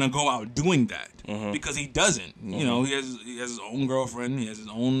he's just gonna go out doing that, because he doesn't. You know, he has his own girlfriend, he has his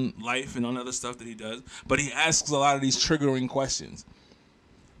own life and all other stuff that he does, but he asks a lot of these triggering questions.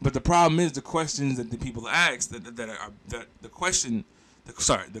 But the problem is the questions that the people ask the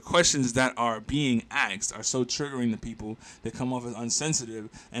questions that are being asked are so triggering to people that come off as unsensitive,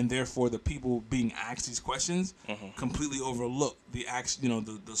 and therefore the people being asked these questions completely overlook the action,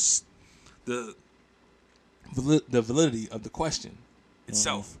 the validity of the question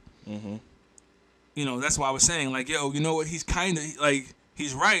itself. You know, that's why I was saying, like, yo, you know what? He's kind of like,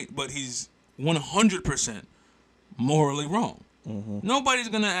 he's right, but he's 100% morally wrong. Nobody's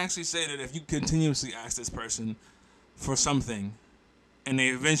gonna actually say that if you continuously ask this person for something and they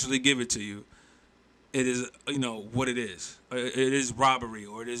eventually give it to you, it is, you know, what it is. It is robbery,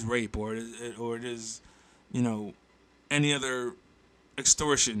 or it is rape, or it is, you know, any other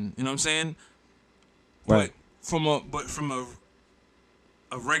extortion. You know what I'm saying? Right. But from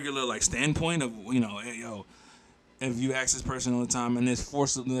a regular, like, standpoint of, you know, hey, yo, if you ask this person all the time and there's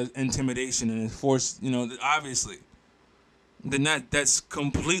forced intimidation and it's forced, you know, obviously, then that's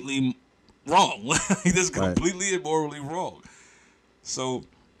completely wrong. That's completely and morally wrong. So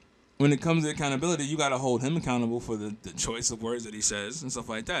when it comes to accountability, you got to hold him accountable for the choice of words that he says and stuff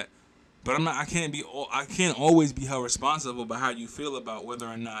like that. But I can't always be held responsible by how you feel about whether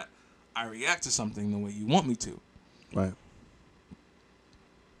or not I react to something the way you want me to. Right.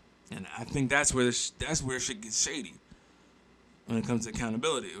 And I think that's where shit gets shady when it comes to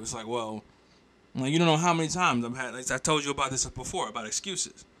accountability. It was like, well, like, you don't know how many times I've had. Like, I told you about this before, about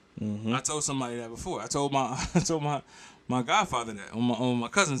excuses. I told somebody that before. I told my godfather that, or my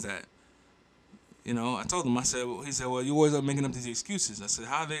cousins that. You know, I told him. He said, well, you always are making up these excuses. I said,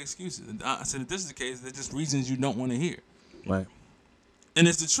 how are they excuses? And I said, if this is the case, they're just reasons you don't want to hear. Right. And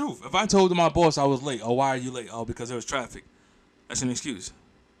it's the truth. If I told my boss I was late, oh, why are you late? Oh, because there was traffic. That's an excuse.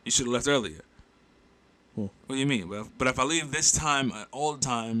 You should have left earlier. What do you mean? But if I leave this time all the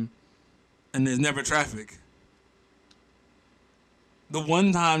time, and there's never traffic, the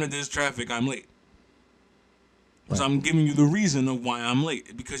one time that there's traffic, I'm late. Right. So I'm giving you the reason of why I'm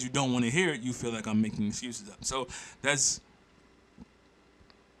late. Because you don't want to hear it, you feel like I'm making excuses up. So that's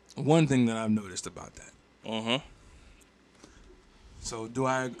one thing that I've noticed about that. So do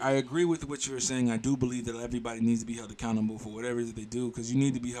I agree with what you were saying. I do believe that everybody needs to be held accountable for whatever it is that they do, because you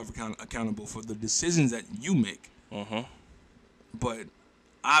need to be held accountable for the decisions that you make. But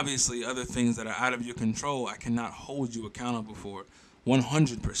obviously, other things that are out of your control, I cannot hold you accountable for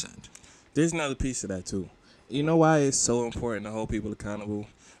 100%. There's another piece of that, too. You know why it's so important to hold people accountable?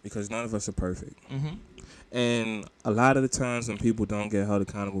 Because none of us are perfect. And a lot of the times when people don't get held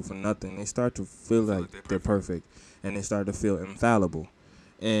accountable for nothing, they start to feel like they're perfect. And they start to feel infallible.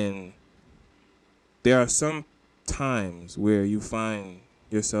 And there are some times where you find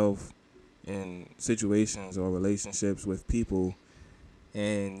yourself in situations or relationships with people,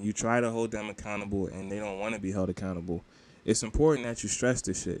 and you try to hold them accountable and they don't want to be held accountable. It's important that you stress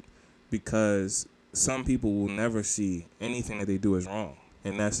this shit, because some people will never see anything that they do as wrong.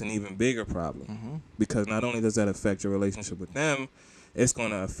 And that's an even bigger problem. Because not only does that affect your relationship with them, it's going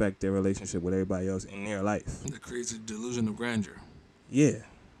to affect their relationship with everybody else in their life. It creates a delusion of grandeur. Yeah.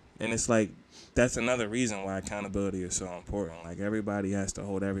 And it's like, that's another reason why accountability is so important. Like, everybody has to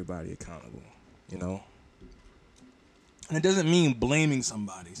hold everybody accountable, you know? And it doesn't mean blaming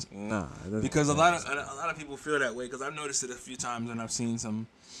somebody. Nah. Because a lot of people feel that way, because I've noticed it a few times, and I've seen some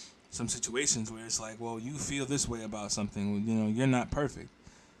situations where it's like, well, you feel this way about something. You know, you're not perfect.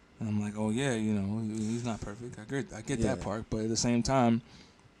 And I'm like, oh, yeah, you know, he's not perfect. I get that part. But at the same time,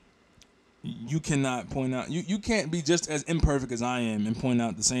 you cannot point out, you can't be just as imperfect as I am and point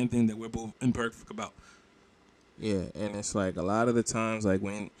out the same thing that we're both imperfect about. Yeah, and it's like a lot of the times, like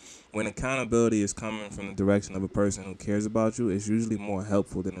when accountability is coming from the direction of a person who cares about you, it's usually more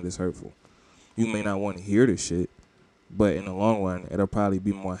helpful than it is hurtful. You may not want to hear this shit, but in the long run, it'll probably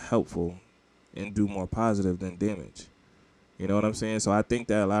be more helpful and do more positive than damage. You know what I'm saying? So I think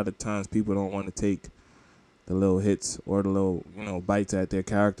that a lot of times people don't want to take the little hits or the little, you know, bites at their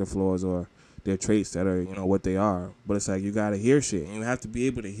character flaws or their traits that are, you know, what they are. But it's like, you got to hear shit, and you have to be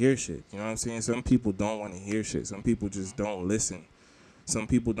able to hear shit. You know what I'm saying? Some people don't want to hear shit. Some people just don't listen. Some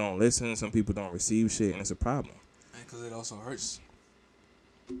people don't listen. Some people don't receive shit, and it's a problem. Because it also hurts.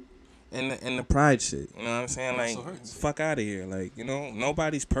 And the pride shit. You know what I'm saying? It like, also hurts. Fuck out of here. Like, you know,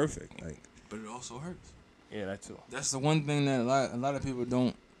 nobody's perfect. Like, but it also hurts. Yeah, that too. That's the one thing that a lot of people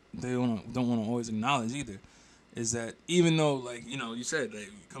don't want to always acknowledge either, is that even though, like, you know, you said that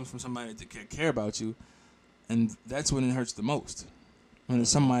it comes from somebody that care about you, and that's when it hurts the most. When it's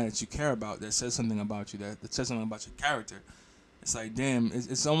somebody that you care about that says something about you, that says something about your character. It's like, damn,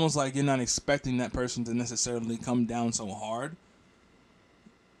 it's almost like you're not expecting that person to necessarily come down so hard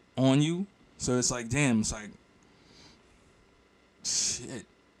on you. So it's like, damn, it's like, shit.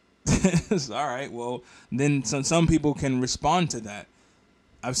 It's all right. Well, then some people can respond to that.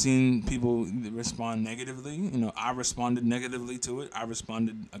 I've seen people respond negatively. You know, I responded negatively to it. I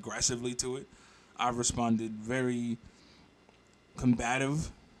responded aggressively to it. I responded very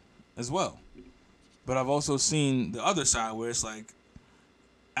combative as well. But I've also seen the other side where it's like,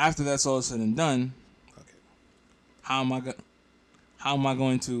 after that's all said and done, Okay. how am I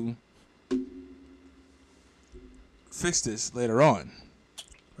going to fix this later on?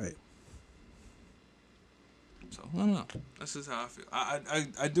 Right. So I don't know. That's just how I feel.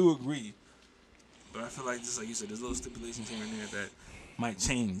 I do agree, but I feel like, just like you said, there's little stipulations here and there that might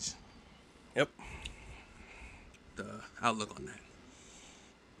change. Yep. The outlook on that.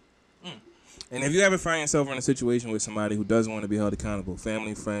 And if you ever find yourself in a situation with somebody who doesn't want to be held accountable,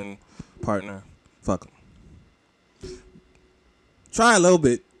 family, friend, partner, fuck them. Try a little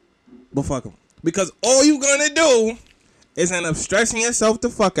bit, but fuck them. Because all you gonna do is end up stressing yourself the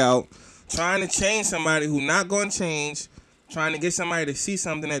fuck out, trying to change somebody who not gonna change, trying to get somebody to see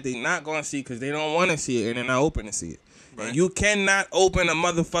something that they not gonna see because they don't want to see it and they're not open to see it. Right. And you cannot open a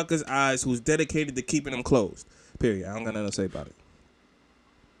motherfucker's eyes who's dedicated to keeping them closed. Period. I don't got nothing to say about it.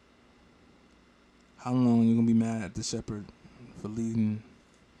 How long you gonna be mad at the shepherd for leading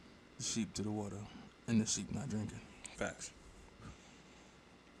the sheep to the water and the sheep not drinking? Facts.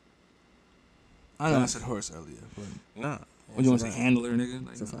 I know I said horse earlier, but nah. What you want to say, handler, nigga?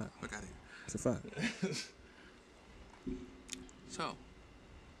 Like, it's a fact. Fuck out of here. It's a fact. So,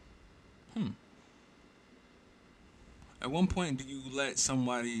 at one point, do you let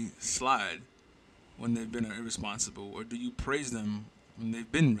somebody slide when they've been irresponsible, or do you praise them when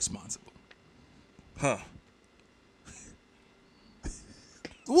they've been responsible? Huh.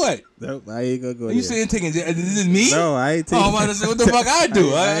 What? Nope, I ain't gonna go Are you saying taking? This is me? No, I ain't taking. Oh, I'm about to say, what the fuck I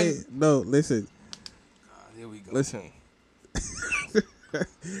do? No, listen. God, here we go. Listen.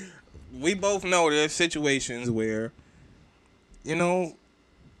 We both know there's situations where, you know,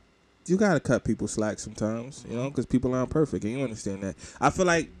 you gotta cut people slack sometimes, you know, because people aren't perfect, and you understand that. I feel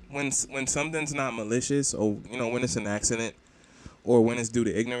like when something's not malicious, or, you know, when it's an accident, or when it's due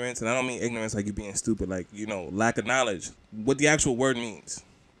to ignorance, and I don't mean ignorance like you being stupid, like, you know, lack of knowledge, what the actual word means,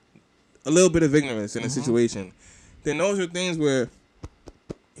 a little bit of ignorance in a situation, then those are things where,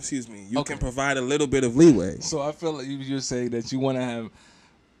 excuse me, you can provide a little bit of leeway. So I feel like you're saying that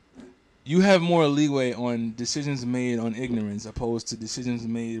you have more leeway on decisions made on ignorance opposed to decisions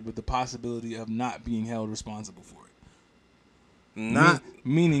made with the possibility of not being held responsible for it.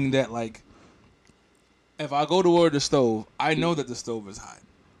 Meaning that, like, if I go toward the stove, I know that the stove is hot.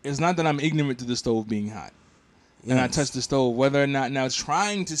 It's not that I'm ignorant to the stove being hot. And I touch the stove, whether or not now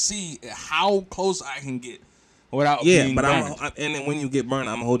trying to see how close I can get without being burned. And then when you get burned,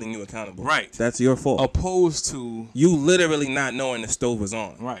 I'm holding you accountable. Right. That's your fault. Opposed to you literally not knowing the stove is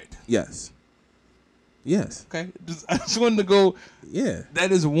on. Right. Yes. Yes. Okay. I just wanted to go. Yeah.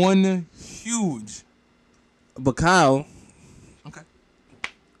 That is one huge. But Kyle. Okay.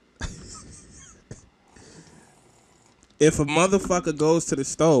 If a motherfucker goes to the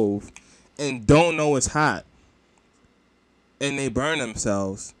stove and don't know it's hot and they burn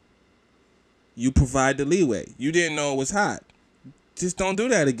themselves, you provide the leeway. You didn't know it was hot. Just don't do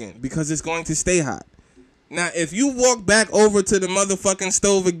that again because it's going to stay hot. Now, if you walk back over to the motherfucking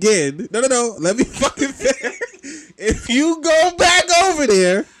stove again, no, let me fucking finish. If you go back over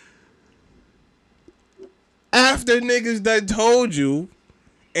there after niggas done told you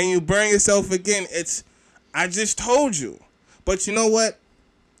and you burn yourself again, it's, I just told you. But you know what?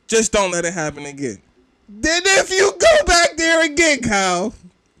 Just don't let it happen again. Then if you go back there again, Kyle,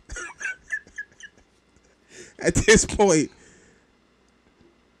 at this point,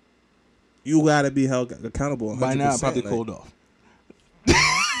 you gotta be held accountable 100%. By now, I probably cooled off.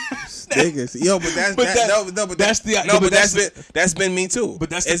 Niggas, yo, but that's been me too. But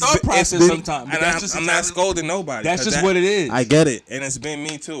that's the thought process sometimes. I'm not scolding nobody. That's just what it is. I get it, and it's been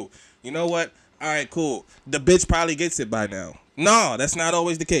me too. You know what? All right, cool. The bitch probably gets it by now. No, that's not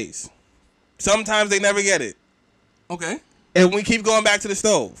always the case. Sometimes they never get it. Okay. And we keep going back to the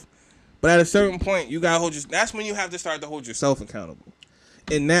stove. But at a certain point, you gotta hold that's when you have to start to hold yourself accountable.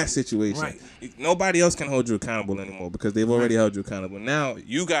 In that situation, right. Nobody else can hold you accountable anymore because they've already held you accountable. Now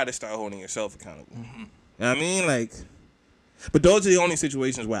you got to start holding yourself accountable. Mm-hmm. You know what I mean? Like, but those are the only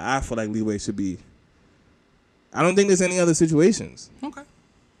situations where I feel like leeway should be. I don't think there's any other situations. Okay.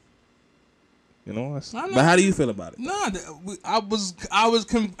 You know, but how do you feel about it? Nah, I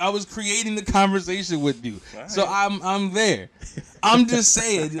was creating the conversation with you, right. So I'm there. I'm just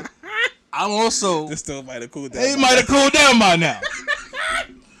saying. I'm also. This still might have cooled down. It might have cooled down by now.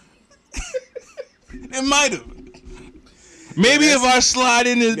 It might have. Maybe if I slide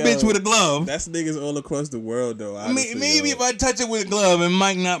in this bitch with a glove. That's niggas all across the world, though. Honestly, maybe if I touch it with a glove, it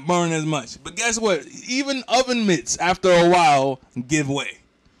might not burn as much. But guess what? Even oven mitts, after a while, give way.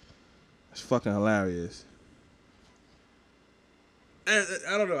 It's fucking hilarious. I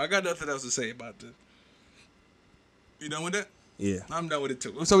don't know. I got nothing else to say about this. You done with that? Yeah. I'm done with it,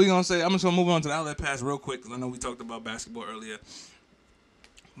 too. So I'm just going to move on to the outlet pass real quick, because I know we talked about basketball earlier.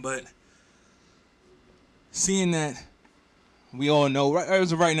 But seeing that we all know,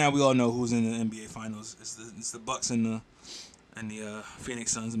 right now, we all know who's in the NBA Finals. It's the Bucks and the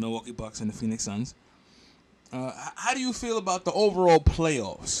Phoenix Suns, the Milwaukee Bucks and the Phoenix Suns. How do you feel about the overall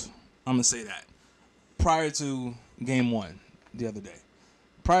playoffs? I'm going to say that. Prior to Game 1 the other day.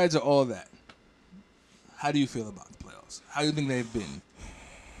 Prior to all that, how do you feel about the playoffs? How do you think they've been?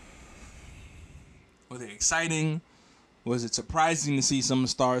 Were they exciting? Was it surprising to see some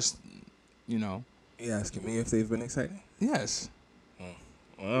stars, you know? You asking me if they've been exciting? Yes.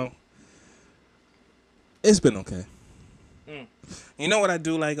 Well, it's been okay. You know what I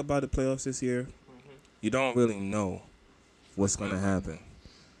do like about the playoffs this year? Mm-hmm. You don't really know what's going to happen.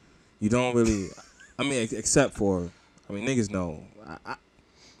 You don't really, I mean, except for, niggas know.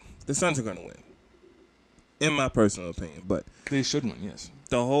 The Suns are going to win. In my personal opinion. But they should win, yes.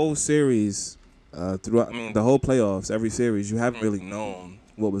 The whole series, the whole playoffs, every series, you haven't really known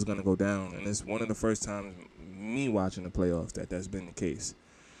what was going to go down. And it's one of the first times me watching the playoffs that's been the case.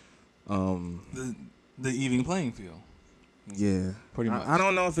 The even playing field. Yeah. Pretty much. I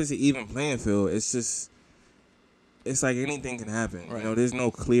don't know if it's an even playing field. It's just, it's like anything can happen. Right. You know, there's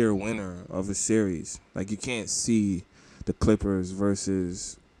no clear winner of a series. Like, you can't see the Clippers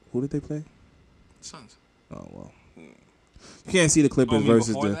versus, who did they play? Suns. Oh, well. You can't see the Clippers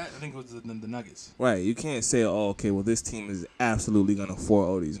versus before that? I think it was the Nuggets. Right. You can't say, okay, well, this team is absolutely going to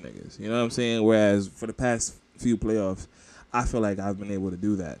 4-0 these niggas. You know what I'm saying? Whereas for the past few playoffs, I feel like I've been able to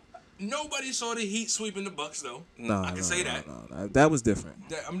do that. Nobody saw the Heat sweeping the Bucks, though. No, I can say that. No. That was different.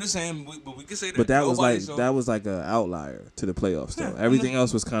 I'm just saying, but we can say that. But that was like an outlier to the playoffs, though. Yeah, everything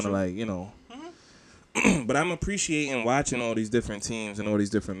else was kind of like, you know. Mm-hmm. But I'm appreciating watching all these different teams and all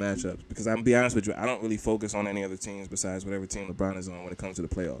these different matchups because I'm be honest with you, I don't really focus on any other teams besides whatever team LeBron is on when it comes to the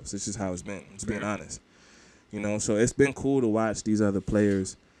playoffs. It's just how it's been. Just being honest, you know. So it's been cool to watch these other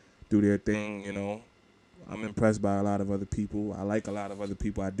players do their thing. You know, I'm impressed by a lot of other people. I like a lot of other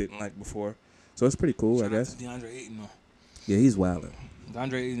people I didn't like before. So it's pretty cool, Shout I guess. Out to DeAndre Ayton, though. Yeah, he's wilding.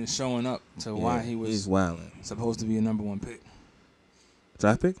 DeAndre Ayton is showing up to why he was he's wilding. Supposed to be a number 1 pick.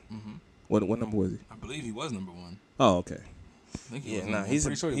 Draft pick? Mm-hmm. What number was he? I believe he was number 1. Oh, okay. I think he was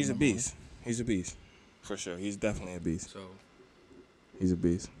he's a beast. 1. He's a beast. For sure. He's definitely a beast. So he's a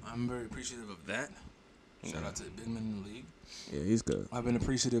beast. I'm very appreciative of that. Shout out to the big men in the league. Yeah, he's good. I've been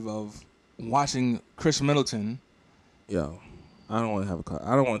appreciative of watching Chris Middleton. Yo, I don't want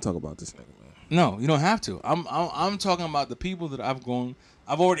to talk about this nigga, man. No, you don't have to. I'm talking about the people that I've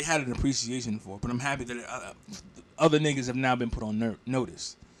already had an appreciation for, but I'm happy that other niggas have now been put on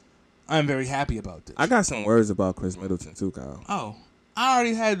notice. I'm very happy about this. I got some words about Chris Middleton too, Kyle. Oh, I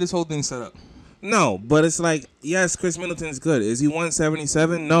already had this whole thing set up. No, but it's like, yes, Chris Middleton's good. Is he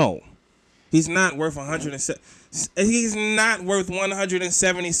 177? No. He's not worth He's not worth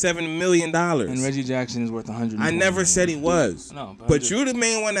 $177 million. And Reggie Jackson is worth $100 million. I never said he was. No, but you're the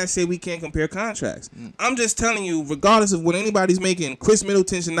main one that said we can't compare contracts. I'm just telling you, regardless of what anybody's making, Chris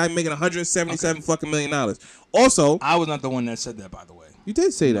Middleton should not be making $177 fucking million. Also, I was not the one that said that, by the way. You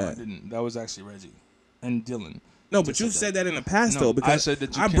did say that. I didn't. That was actually Reggie and Dylan. No, but you said that in the past though, because I said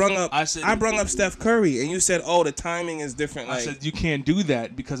that I brung up Steph Curry, and you said, "Oh, the timing is different." I said you can't do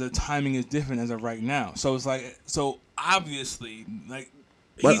that because the timing is different as of right now. So it's like, obviously, like.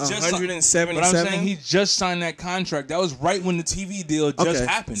 But 177. But I'm saying he just signed that contract. That was right when the TV deal just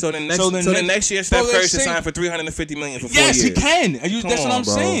happened. So the next year, Steph Curry should sign for $350 million for 4 years. Yes, he can. That's what I'm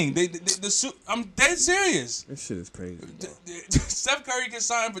saying. I'm dead serious. This shit is crazy. Steph Curry can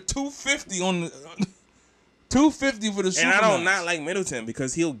sign for $250 on the. $250 for the Supermax. And I don't not like Middleton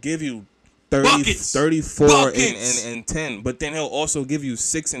because he'll give you Buckets. 34 Buckets. and 10. But then he'll also give you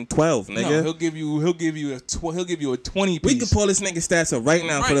 6 and 12, nigga. No, he'll give you a 20 piece. We can pull this nigga stats up right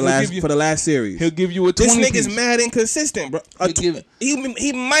now Right, for the last series. He'll give you a 20 This piece. nigga's mad inconsistent, bro.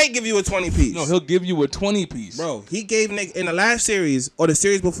 He might give you a 20 piece. No, he'll give you a 20 piece. Bro, he gave niggas in the last series or the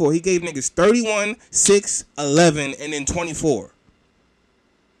series before, he gave niggas 31, 6, 11, and then 24.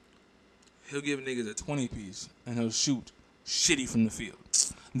 He'll give niggas a 20 piece and he'll shoot shitty from the field.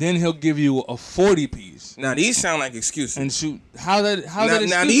 Then he'll give you a 40 piece Now these sound like excuses. and shoot. How that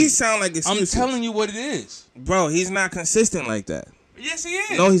Now these sound like excuses. I'm telling you what it is. Bro, he's not consistent like that. Yes, he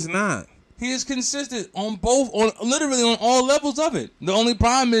is. No, he's not. He is consistent on literally on all levels of it. The only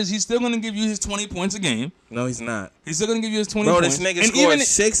problem is he's still going to give you his 20 points a game. No, he's not. He's still going to give you his 20 Bro, points. this nigga And scored even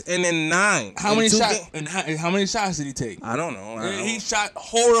 6 and then 9. how in many 2 shots? games. And how many shots did he take? I don't know. He shot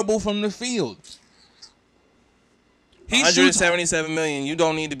horrible from the field. He shoots. 177 million. You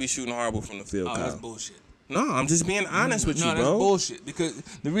don't need to be shooting horrible from the field, Oh, Kyle. that's bullshit. No, I'm just being honest with you, No, bro. that's bullshit. Because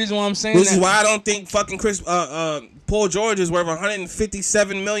the reason why I'm saying Which that is why I don't think fucking Paul George is worth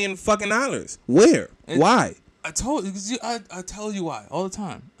 157 million fucking dollars. Where? Why? I tell you why all the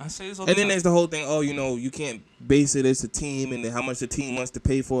time. I say this all the And then time. there's the whole thing. Oh, you can't base it as a team and then how much the team wants to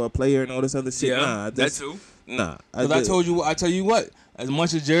pay for a player and all this other shit. Yeah, Nah, that too. Nah. Because I tell you what. As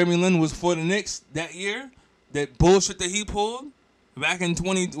much as Jeremy Lin was for the Knicks that year, that bullshit that he pulled back in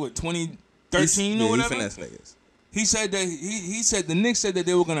 2013 or whatever. He finesse niggas. He said that he said the Knicks said that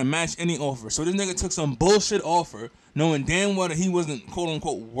they were gonna match any offer. So this nigga took some bullshit offer, knowing damn well that he wasn't quote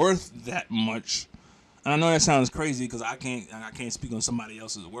unquote worth that much. And I know that sounds crazy because I can't speak on somebody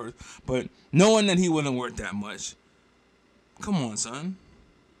else's worth, but knowing that he wasn't worth that much, come on, son.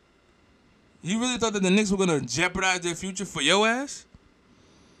 You really thought that the Knicks were gonna jeopardize their future for your ass?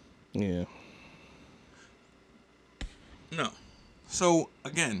 Yeah. No. So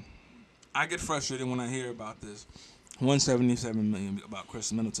again, I get frustrated when I hear about this 177 million about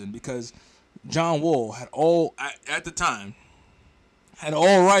Chris Middleton because John Wall had at the time had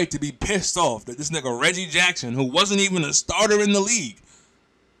all right to be pissed off that this nigga Reggie Jackson, who wasn't even a starter in the league,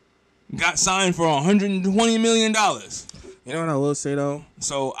 got signed for $120 million. You know what I will say though?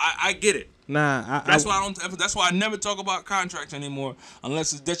 So I get it. Nah, That's why I never talk about contracts anymore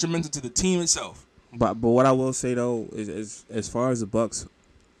unless it's detrimental to the team itself. But what I will say though is as far as the Bucks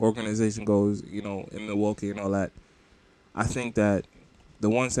organization goes, in Milwaukee and all that, I think that the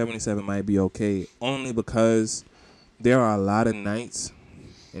 177 might be okay only because there are a lot of nights,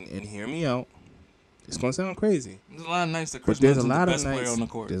 and hear me out. It's gonna sound crazy. There's a lot of nights that Chris Middleton's the best player on the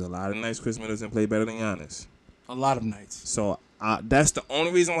court. There's a lot of nights Chris Middleton play better than Giannis. A lot of nights. So that's the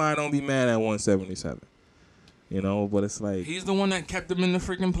only reason why I don't be mad at 177. But it's like He's the one that kept them in the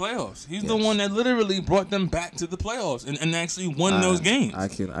freaking playoffs. He's the one that literally brought them back to the playoffs and actually won those games. I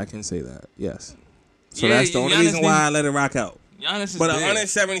can say that. Yes. So Yeah, that's the only Giannis reason why I let it rock out. Giannis is But there.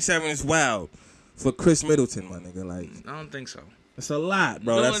 177 is wild for Chris Middleton, my nigga. Like I don't think so. it's a lot,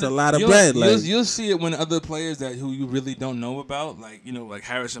 bro. You know That's what? a lot of bread. You'll see it when other players who you really don't know about, like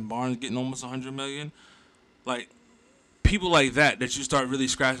Harrison Barnes getting almost $100 million, like people like that you start really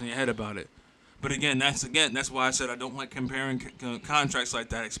scratching your head about it. But that's why I said I don't like comparing contracts like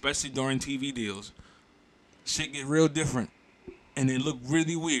that, especially during TV deals. Shit get real different, and it look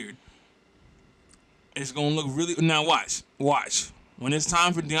really weird. It's gonna look really. Now watch. When it's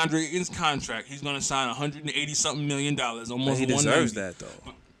time for DeAndre Ayton's contract, he's gonna sign $180-something million, almost. But he deserves that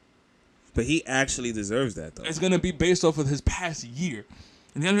though. But he actually deserves that though. It's gonna be based off of his past year.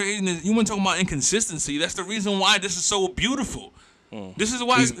 And DeAndre Ayton, you want to talk about inconsistency? That's the reason why this is so beautiful. This is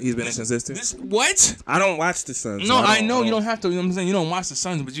why he's been inconsistent. What? I don't watch the Suns. No, so I know you don't have to. You know what I'm saying? You don't watch the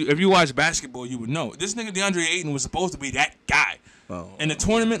Suns, but if you watch basketball, you would know. This nigga DeAndre Ayton was supposed to be that guy. In the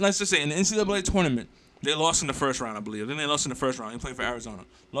tournament, let's just say in the NCAA tournament, they lost in the first round, I believe. Then they lost in the first round. He played for Arizona.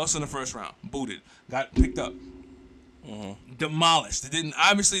 Lost in the first round. Booted. Got picked up. Demolished. They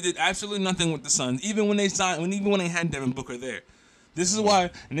did absolutely nothing with the Suns. Even when they had Devin Booker there. This is why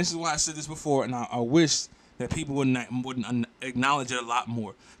I said this before, and I wish that people wouldn't acknowledge it a lot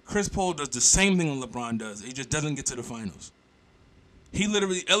more. Chris Paul does the same thing that LeBron does. He just doesn't get to the finals. He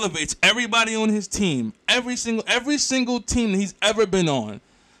literally elevates everybody on his team. Every single team that he's ever been on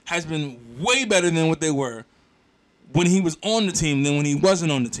has been way better than what they were when he was on the team than when he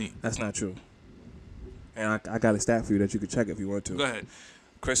wasn't on the team. That's not true. And I got a stat for you that you could check if you want to. Go ahead.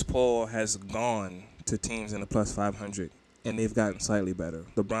 Chris Paul has gone to teams in the plus 500. And they've gotten slightly better.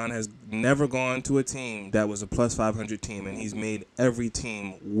 LeBron has never gone to a team that was a plus 500 team, and he's made every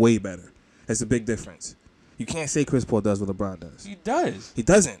team way better. That's a big difference. You can't say Chris Paul does what LeBron does. He does. He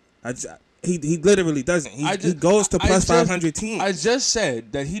doesn't. He literally doesn't. He goes to plus 500 teams. I just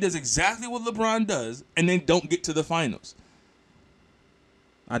said that he does exactly what LeBron does, and then don't get to the finals.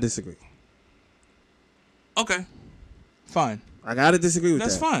 I disagree. Okay, fine. I gotta disagree with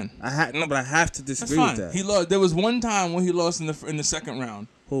That's that. fine. But I have to That's disagree fine. with that. He lost. There was one time when he lost in the second round.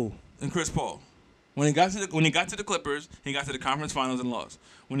 Who? And Chris Paul. When he got to the Clippers, he got to the conference finals and lost.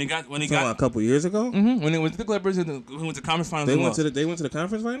 When he got a couple years ago. When he went to the Clippers, he went to the conference finals. They and went lost. to the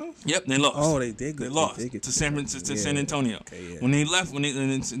conference finals. Yep, they lost. Oh, they did. They lost to San Antonio. Okay, yeah. When he left,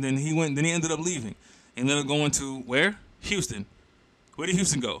 then he ended up leaving. He ended up going to where? Houston. Where did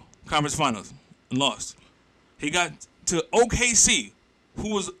Houston go? Conference finals and lost. He got to OKC,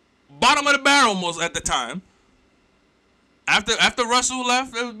 who was bottom of the barrel almost at the time. After Russell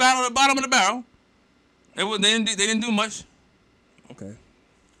left, it was bottom of the barrel. They didn't do much. Okay.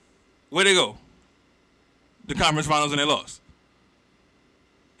 Where'd they go? The conference finals, and they lost.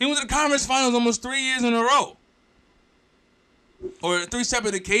 He went to the conference finals almost 3 years in a row. Or 3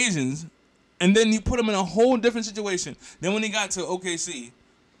 separate occasions. And then you put him in a whole different situation. Then when he got to OKC,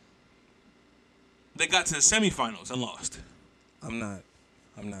 they got to the semifinals and lost. I'm not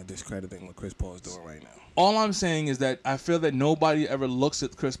discrediting what Chris Paul is doing right now. All I'm saying is that I feel that nobody ever looks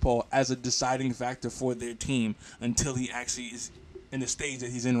at Chris Paul as a deciding factor for their team until he actually is in the stage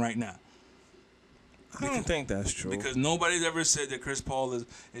that he's in right now. I don't think that's true. Because nobody's ever said that Chris Paul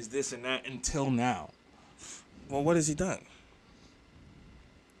is this and that until now. Well, what has he done?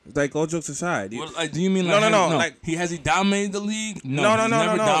 Like, all jokes aside. Well, like, do you mean like no? Like, has he dominated the league? No.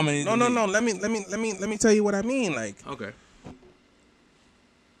 Dominated the league. No. Let me tell you what I mean. Like, okay.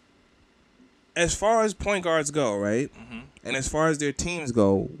 As far as point guards go, right, and as far as their teams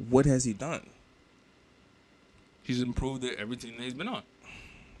go, what has he done? He's improved everything that he's been on.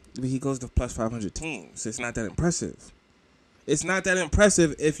 But he goes to plus 500 teams. It's not that impressive. It's not that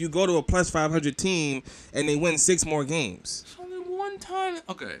impressive if you go to a plus 500 team and they win 6 more games. It's only one time.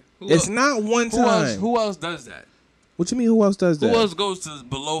 Okay. It's not one time. Who else does that? What you mean? Who else does that? Who else goes to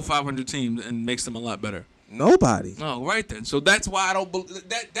below 500 teams and makes them a lot better? Nobody. Oh, right then. So that's why I don't believe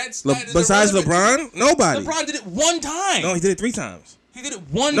that. That's besides LeBron. Nobody. LeBron did it one time. No, he did it 3 times. He did it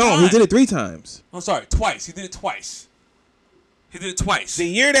one time. No, he did it 3 times. Oh, sorry, twice. He did it twice. The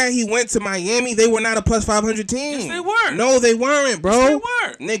year that he went to Miami, they were not a plus 500 team. Yes, they were. No, they weren't, bro. Yes, they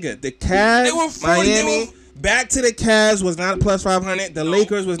were. Nigga, the Cavs, They were 40, Miami, back to the Cavs was not a plus 500. The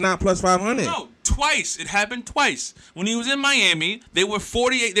Lakers was not plus 500. No, twice. It happened twice. When he was in Miami, they were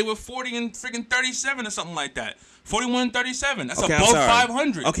 48. They were 40 and freaking 37 or something like that. 41 and 37. That's okay, above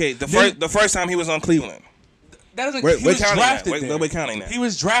 500. Okay, the first time he was on Cleveland. That doesn't. We're he was counting drafted that. there. We're counting that. He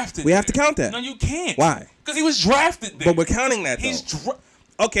was drafted. We have there. to count that. No, you can't. Why? Because he was drafted there. But we're counting that,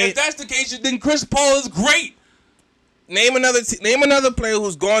 though. Okay. If that's the case, then Chris Paul is great. Name another player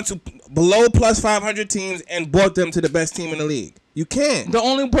who's gone to below plus 500 teams and brought them to the best team in the league. You can't. The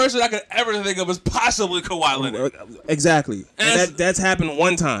only person I could ever think of is possibly Kawhi Leonard. Exactly. And that's happened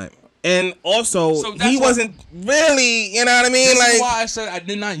one time. And also, he wasn't really, you know what I mean? This is why I said I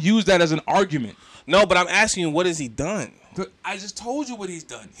did not use that as an argument. No, but I'm asking you, what has he done? But I just told you what he's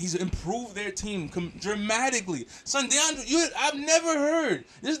done. He's improved their team dramatically. Son, DeAndre, I've never heard.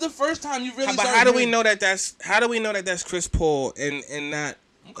 This is the first time you really. But how do we know that that's Chris Paul and not?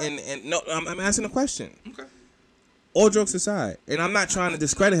 Okay. And no, I'm asking a question. Okay. All jokes aside, and I'm not trying to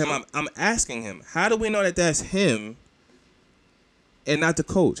discredit him. I'm asking him. How do we know that that's him? And not the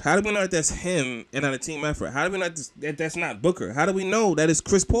coach. How do we know that that's him and not a team effort? How do we know that that's not Booker? How do we know that it's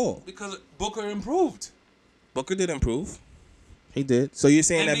Chris Paul? Because Booker improved. Booker did improve. He did. So you're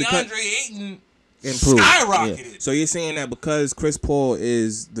saying and that because DeAndre Ayton improved. skyrocketed. Yeah. So you're saying that because Chris Paul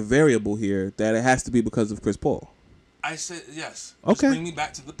is the variable here, that it has to be because of Chris Paul. I said yes. Okay. Just bring me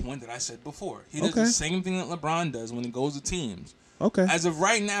back to the point that I said before. He does the same thing that LeBron does when he goes to teams. Okay. As of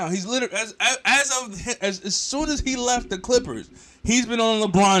right now, he's literally as soon as he left the Clippers, he's been on a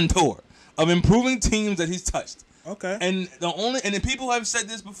LeBron tour of improving teams that he's touched. Okay. And the people have said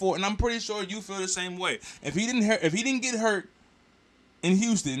this before, and I'm pretty sure you feel the same way. If he didn't get hurt in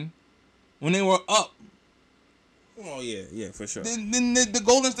Houston when they were up, oh yeah, for sure. Then the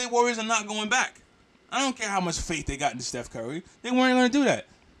Golden State Warriors are not going back. I don't care how much faith they got in Steph Curry. They weren't going to do that.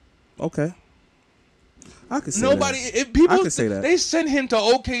 Okay. I could say that. If people, I could say that. They sent him to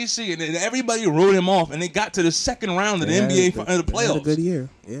OKC and everybody wrote him off, and they got to the second round of the NBA the playoffs. They had a good year.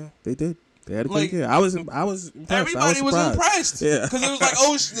 Yeah, they did. They had a good year. I was impressed. Everybody was impressed. Yeah, because it was like,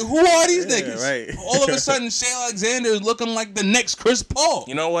 oh, who are these niggas? Right. All of a sudden, Shea Alexander is looking like the next Chris Paul.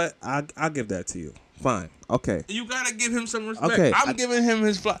 You know what? I'll give that to you. Fine. Okay. You gotta give him some respect. Okay. I'm giving him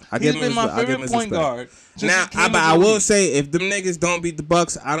his flowers. I He's give him been his- my I give him favorite his point respect. guard. since Now, he came but I into the will league. say, if them niggas don't beat the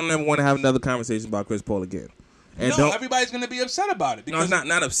Bucks, I don't ever want to have another conversation about Chris Paul again. And no, don't. everybody's gonna be upset about it No, because it's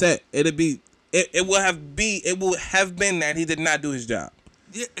not upset. It will have been that he did not do his job.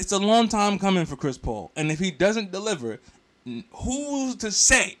 it's a long time coming for Chris Paul, and if he doesn't deliver, who's to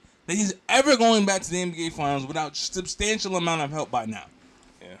say that he's ever going back to the NBA Finals without substantial amount of help by now?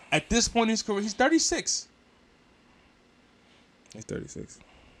 Yeah. At this point in his career, he's 36. He's 36.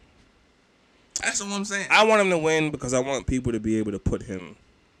 That's what I'm saying. I want him to win because I want people to be able to put him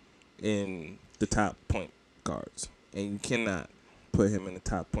in the top point guards. And you cannot put him in the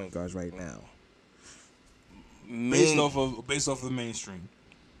top point guards right now. Based off of the mainstream.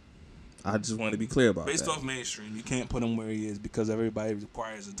 I just want to be clear about Based that. off mainstream, you can't put him where he is because everybody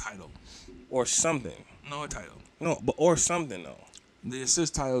requires a title. Or something. No, a title. No, but or something though. The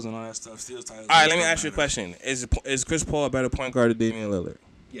assist titles and all that stuff, steals titles. All right, let me ask you a question. Is Chris Paul a better point guard than Damian Lillard?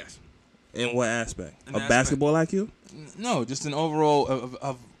 Yes. In what aspect? In Of aspect. basketball IQ? No, just an overall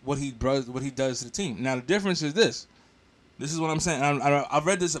of what he does to the team. Now the difference is this. This is what I'm saying. I've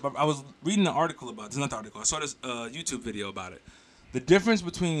read this. I was reading an article about this. Not the article. I saw this YouTube video about it. The difference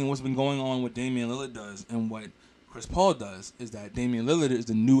between what's been going on, what Damian Lillard does, and what Chris Paul does is that Damian Lillard is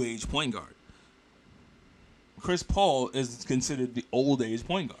the new age point guard. Chris Paul is considered the old age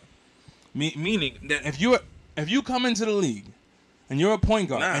point guard. Meaning that if you come into the league and you're a point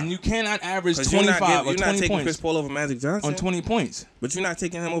guard and you cannot average 25 or 20 You're not taking points Chris Paul over Magic Johnson. on 20 points. But you're not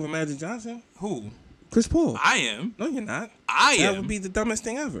taking him over Magic Johnson? Who? Chris Paul. I am. No, you're not. I That am. would be the dumbest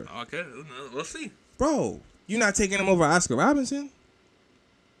thing ever. Okay, we'll see. Bro, you're not taking him over Oscar Robinson?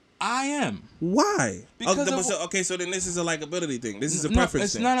 I am. Why? Because So then this is a likability thing. This is a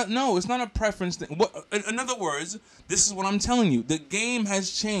preference thing. It's not a preference thing. In other words, this is what I'm telling you. The game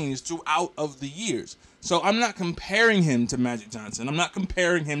has changed throughout of the years. So I'm not comparing him to Magic Johnson. I'm not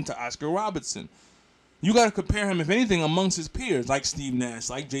comparing him to Oscar Robertson. You got to compare him, if anything, amongst his peers, like Steve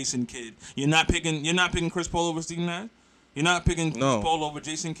Nash, like Jason Kidd. You're not picking Chris Paul over Steve Nash. You're not picking Chris Paul over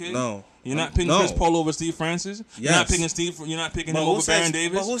Jason Kidd. No. You're not picking Chris Paul over Steve Francis. You're not picking You're not picking him over Baron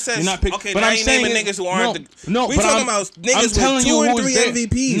Davis. But who says? You're not picking. Okay, but now I'm you saying naming niggas who aren't. No, we but talking I'm about niggas with telling 2 you and who's 3 there.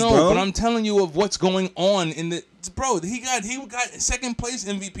 MVPs, no, bro. but I'm telling you of what's going on in the. Bro, he got second place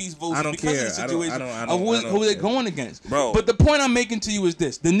MVPs votes I don't because care. of the situation I of who they're going against. Bro. But the point I'm making to you is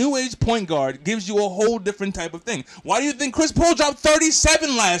this: the new age point guard gives you a whole different type of thing. Why do you think Chris Paul dropped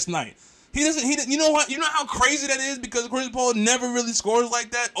 37 last night? He doesn't. You know what? You know how crazy that is because Chris Paul never really scores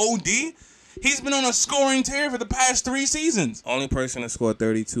like that. OD. He's been on a scoring tear for the past 3 seasons. Only person to score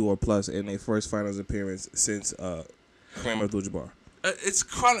 32 or plus in their first finals appearance since Kareem Abdul-Jabbar.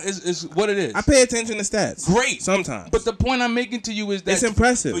 It's what it is. I pay attention to stats. Great. Sometimes. But the point I'm making to you is that it's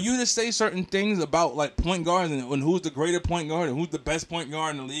impressive. For you to say certain things about like point guards and who's the greater point guard and who's the best point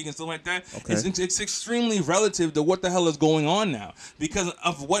guard in the league and stuff like that, Okay. it's extremely relative to what the hell is going on now because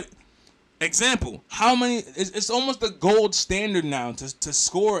of what. Example, how many? It's almost the gold standard now to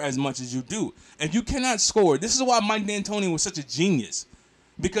score as much as you do. If you cannot score, this is why Mike D'Antoni was such a genius.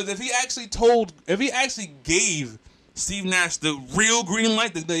 Because if he actually gave Steve Nash the real green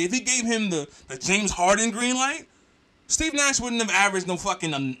light, if he gave him the James Harden green light, Steve Nash wouldn't have averaged no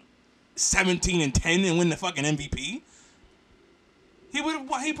fucking 17 and 10 and win the fucking MVP.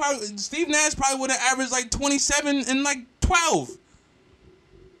 Steve Nash probably would have averaged like 27 and like 12.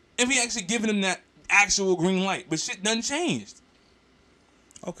 If he actually given him that actual green light, but shit done changed.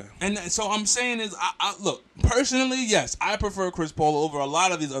 Okay. And so I'm saying is, I look, personally, yes, I prefer Chris Paul over a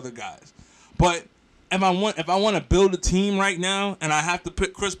lot of these other guys. But if I want to build a team right now, and I have to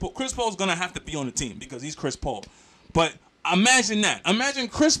pick Chris Paul's gonna have to be on the team because he's Chris Paul. But imagine that. Imagine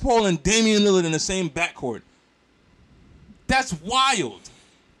Chris Paul and Damian Lillard in the same backcourt. That's wild.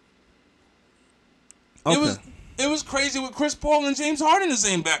 Okay. It was crazy with Chris Paul and James Harden in the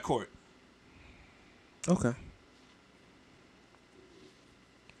same backcourt. Okay.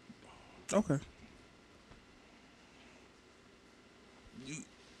 Okay.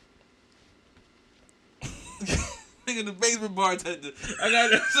 Nigga, the basement bartender. I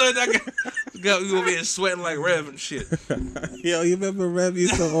got you over here sweating like Rev and shit. Yo, you remember Rev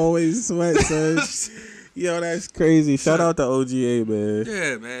used to always sweat, son? Yo, that's crazy. Shout out to OGA, man.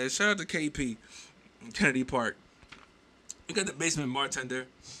 Yeah, man. Shout out to KP, Kennedy Park. You got the basement bartender.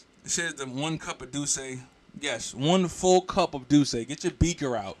 It says the 1 cup of Douce. Yes, 1 full cup of Douce. Get your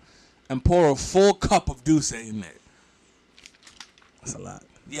beaker out and pour a full cup of Douce in there. That's a lot.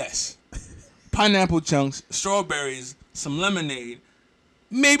 Yes. Pineapple chunks, strawberries, some lemonade,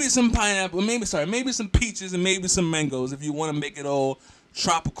 maybe some pineapple, maybe some peaches and maybe some mangoes if you want to make it all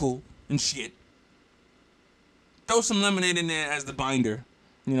tropical and shit. Throw some lemonade in there as the binder,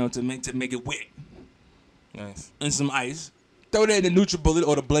 you know, to make it wet. Nice. And some ice. Throw that in the NutriBullet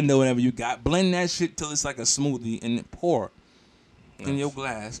or the blender, whatever you got. Blend that shit till it's like a smoothie and then pour in your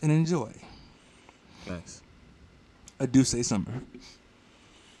glass and enjoy. Nice. A Douce Summer.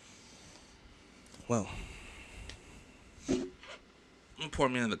 Well, Pour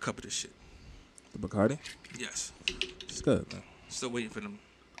me another cup of this shit. the Bacardi? Yes. It's good, man. Still waiting for them.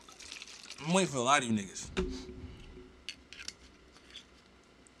 I'm waiting for a lot of you niggas.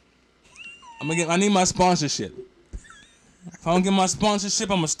 I need my sponsorship. If I don't get my sponsorship,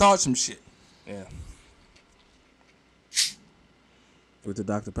 I'm gonna start some shit. Yeah. With the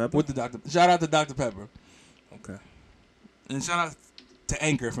Dr. Pepper? With the Dr. Shout out to Dr. Pepper. Okay. And shout out to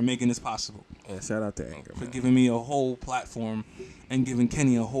Anchor for making this possible. Yeah, shout out to Anchor, For man. giving me a whole platform and giving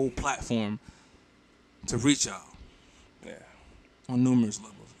Kenny a whole platform to reach y'all. Yeah. On numerous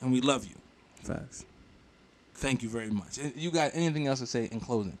levels. And we love you. Facts. Thank you very much. You got anything else to say in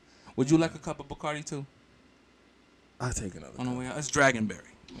closing? Would you like a cup of Bacardi too? I'll take another On the cup. way out? It's Dragonberry.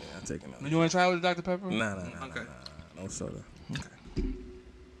 Yeah, I'll take another. You want to try it with Dr. Pepper? Nah. Okay. No soda. Okay.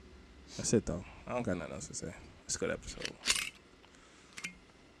 That's it, though. I don't got nothing else to say. It's a good episode.